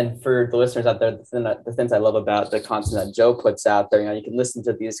 And for the listeners out there, the things I love about the content that Joe puts out there, you can listen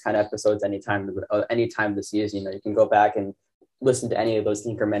to these kind of episodes anytime this season. You can go back and listen to any of those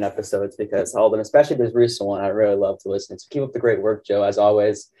Tinkerman episodes, because all of them, especially this recent one, I really love to listen to. So keep up the great work, Joe, as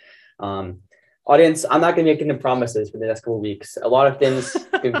always. Audience, I'm not going to make any promises for the next couple of weeks. A lot of things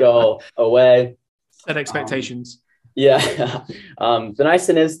could go away. Set expectations. The nice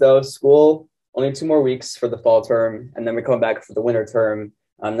thing is, though, school, only 2 more weeks for the fall term, and then we come back for the winter term.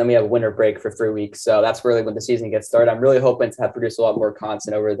 Then we have a winter break for 3 weeks. So that's really when the season gets started. I'm really hoping to have produced a lot more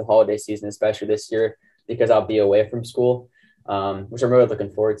content over the holiday season, especially this year, because I'll be away from school, which I'm really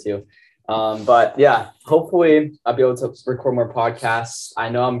looking forward to. Hopefully I'll be able to record more podcasts. I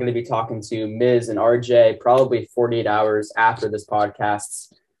know I'm going to be talking to Miz and RJ probably 48 hours after this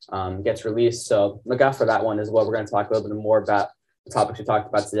podcast gets released. So look out for that one as well. We're going to talk a little bit more about the topics we talked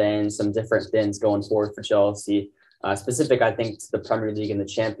about today and some different things going forward for Chelsea. Specific, I think, to the Premier League and the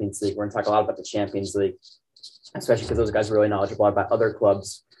Champions League. We're going to talk a lot about the Champions League, especially because those guys are really knowledgeable about other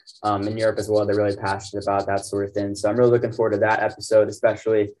clubs in Europe as well. They're really passionate about that sort of thing. So I'm really looking forward to that episode,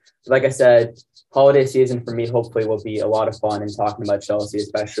 especially. Like I said, holiday season for me hopefully will be a lot of fun in talking about Chelsea,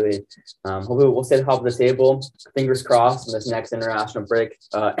 especially. Hopefully we'll stay at the top of the table. Fingers crossed in this next international break.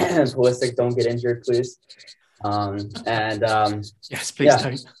 Pulisic, don't get injured, please. Yes, please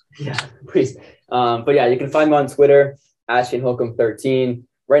don't. Yeah, please. You can find me on Twitter, @ShaneHolcomb13.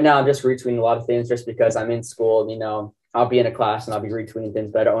 Right now, I'm just retweeting a lot of things just because I'm in school. I'll be in a class and I'll be retweeting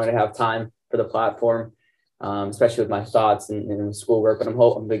things, but I don't really have time for the platform, especially with my thoughts and schoolwork. But I'm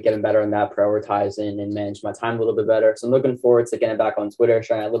hoping to be getting better on that, prioritizing and manage my time a little bit better. So I'm looking forward to getting back on Twitter,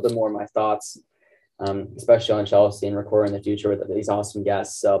 sharing a little bit more of my thoughts, especially on Chelsea, and recording in the future with these awesome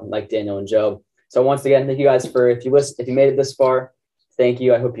guests like Daniel and Joe. So once again, thank you guys if you made it this far. Thank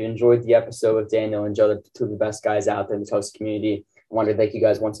you. I hope you enjoyed the episode with Daniel and Joe, the two of the best guys out there in the Chelsea community. I wanted to thank you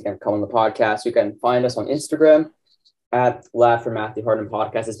guys once again for coming on the podcast. You can find us on Instagram at Laugh for Matthew Harden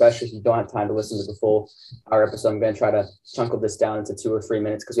Podcast, especially if you don't have time to listen to the full hour episode. I'm going to try to chunk this down into 2 or 3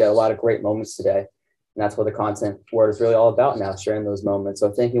 minutes because we had a lot of great moments today. And that's what the content word is really all about now, sharing those moments.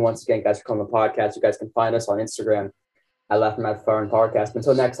 So thank you once again, guys, for coming on the podcast. You guys can find us on Instagram at Laugh for Matthew Harden Podcast.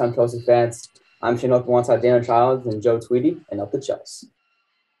 Until next time, Chelsea fans, I'm Shane Holcomb alongside Daniel Childs and Joe Tweedy, and up the Chelsea.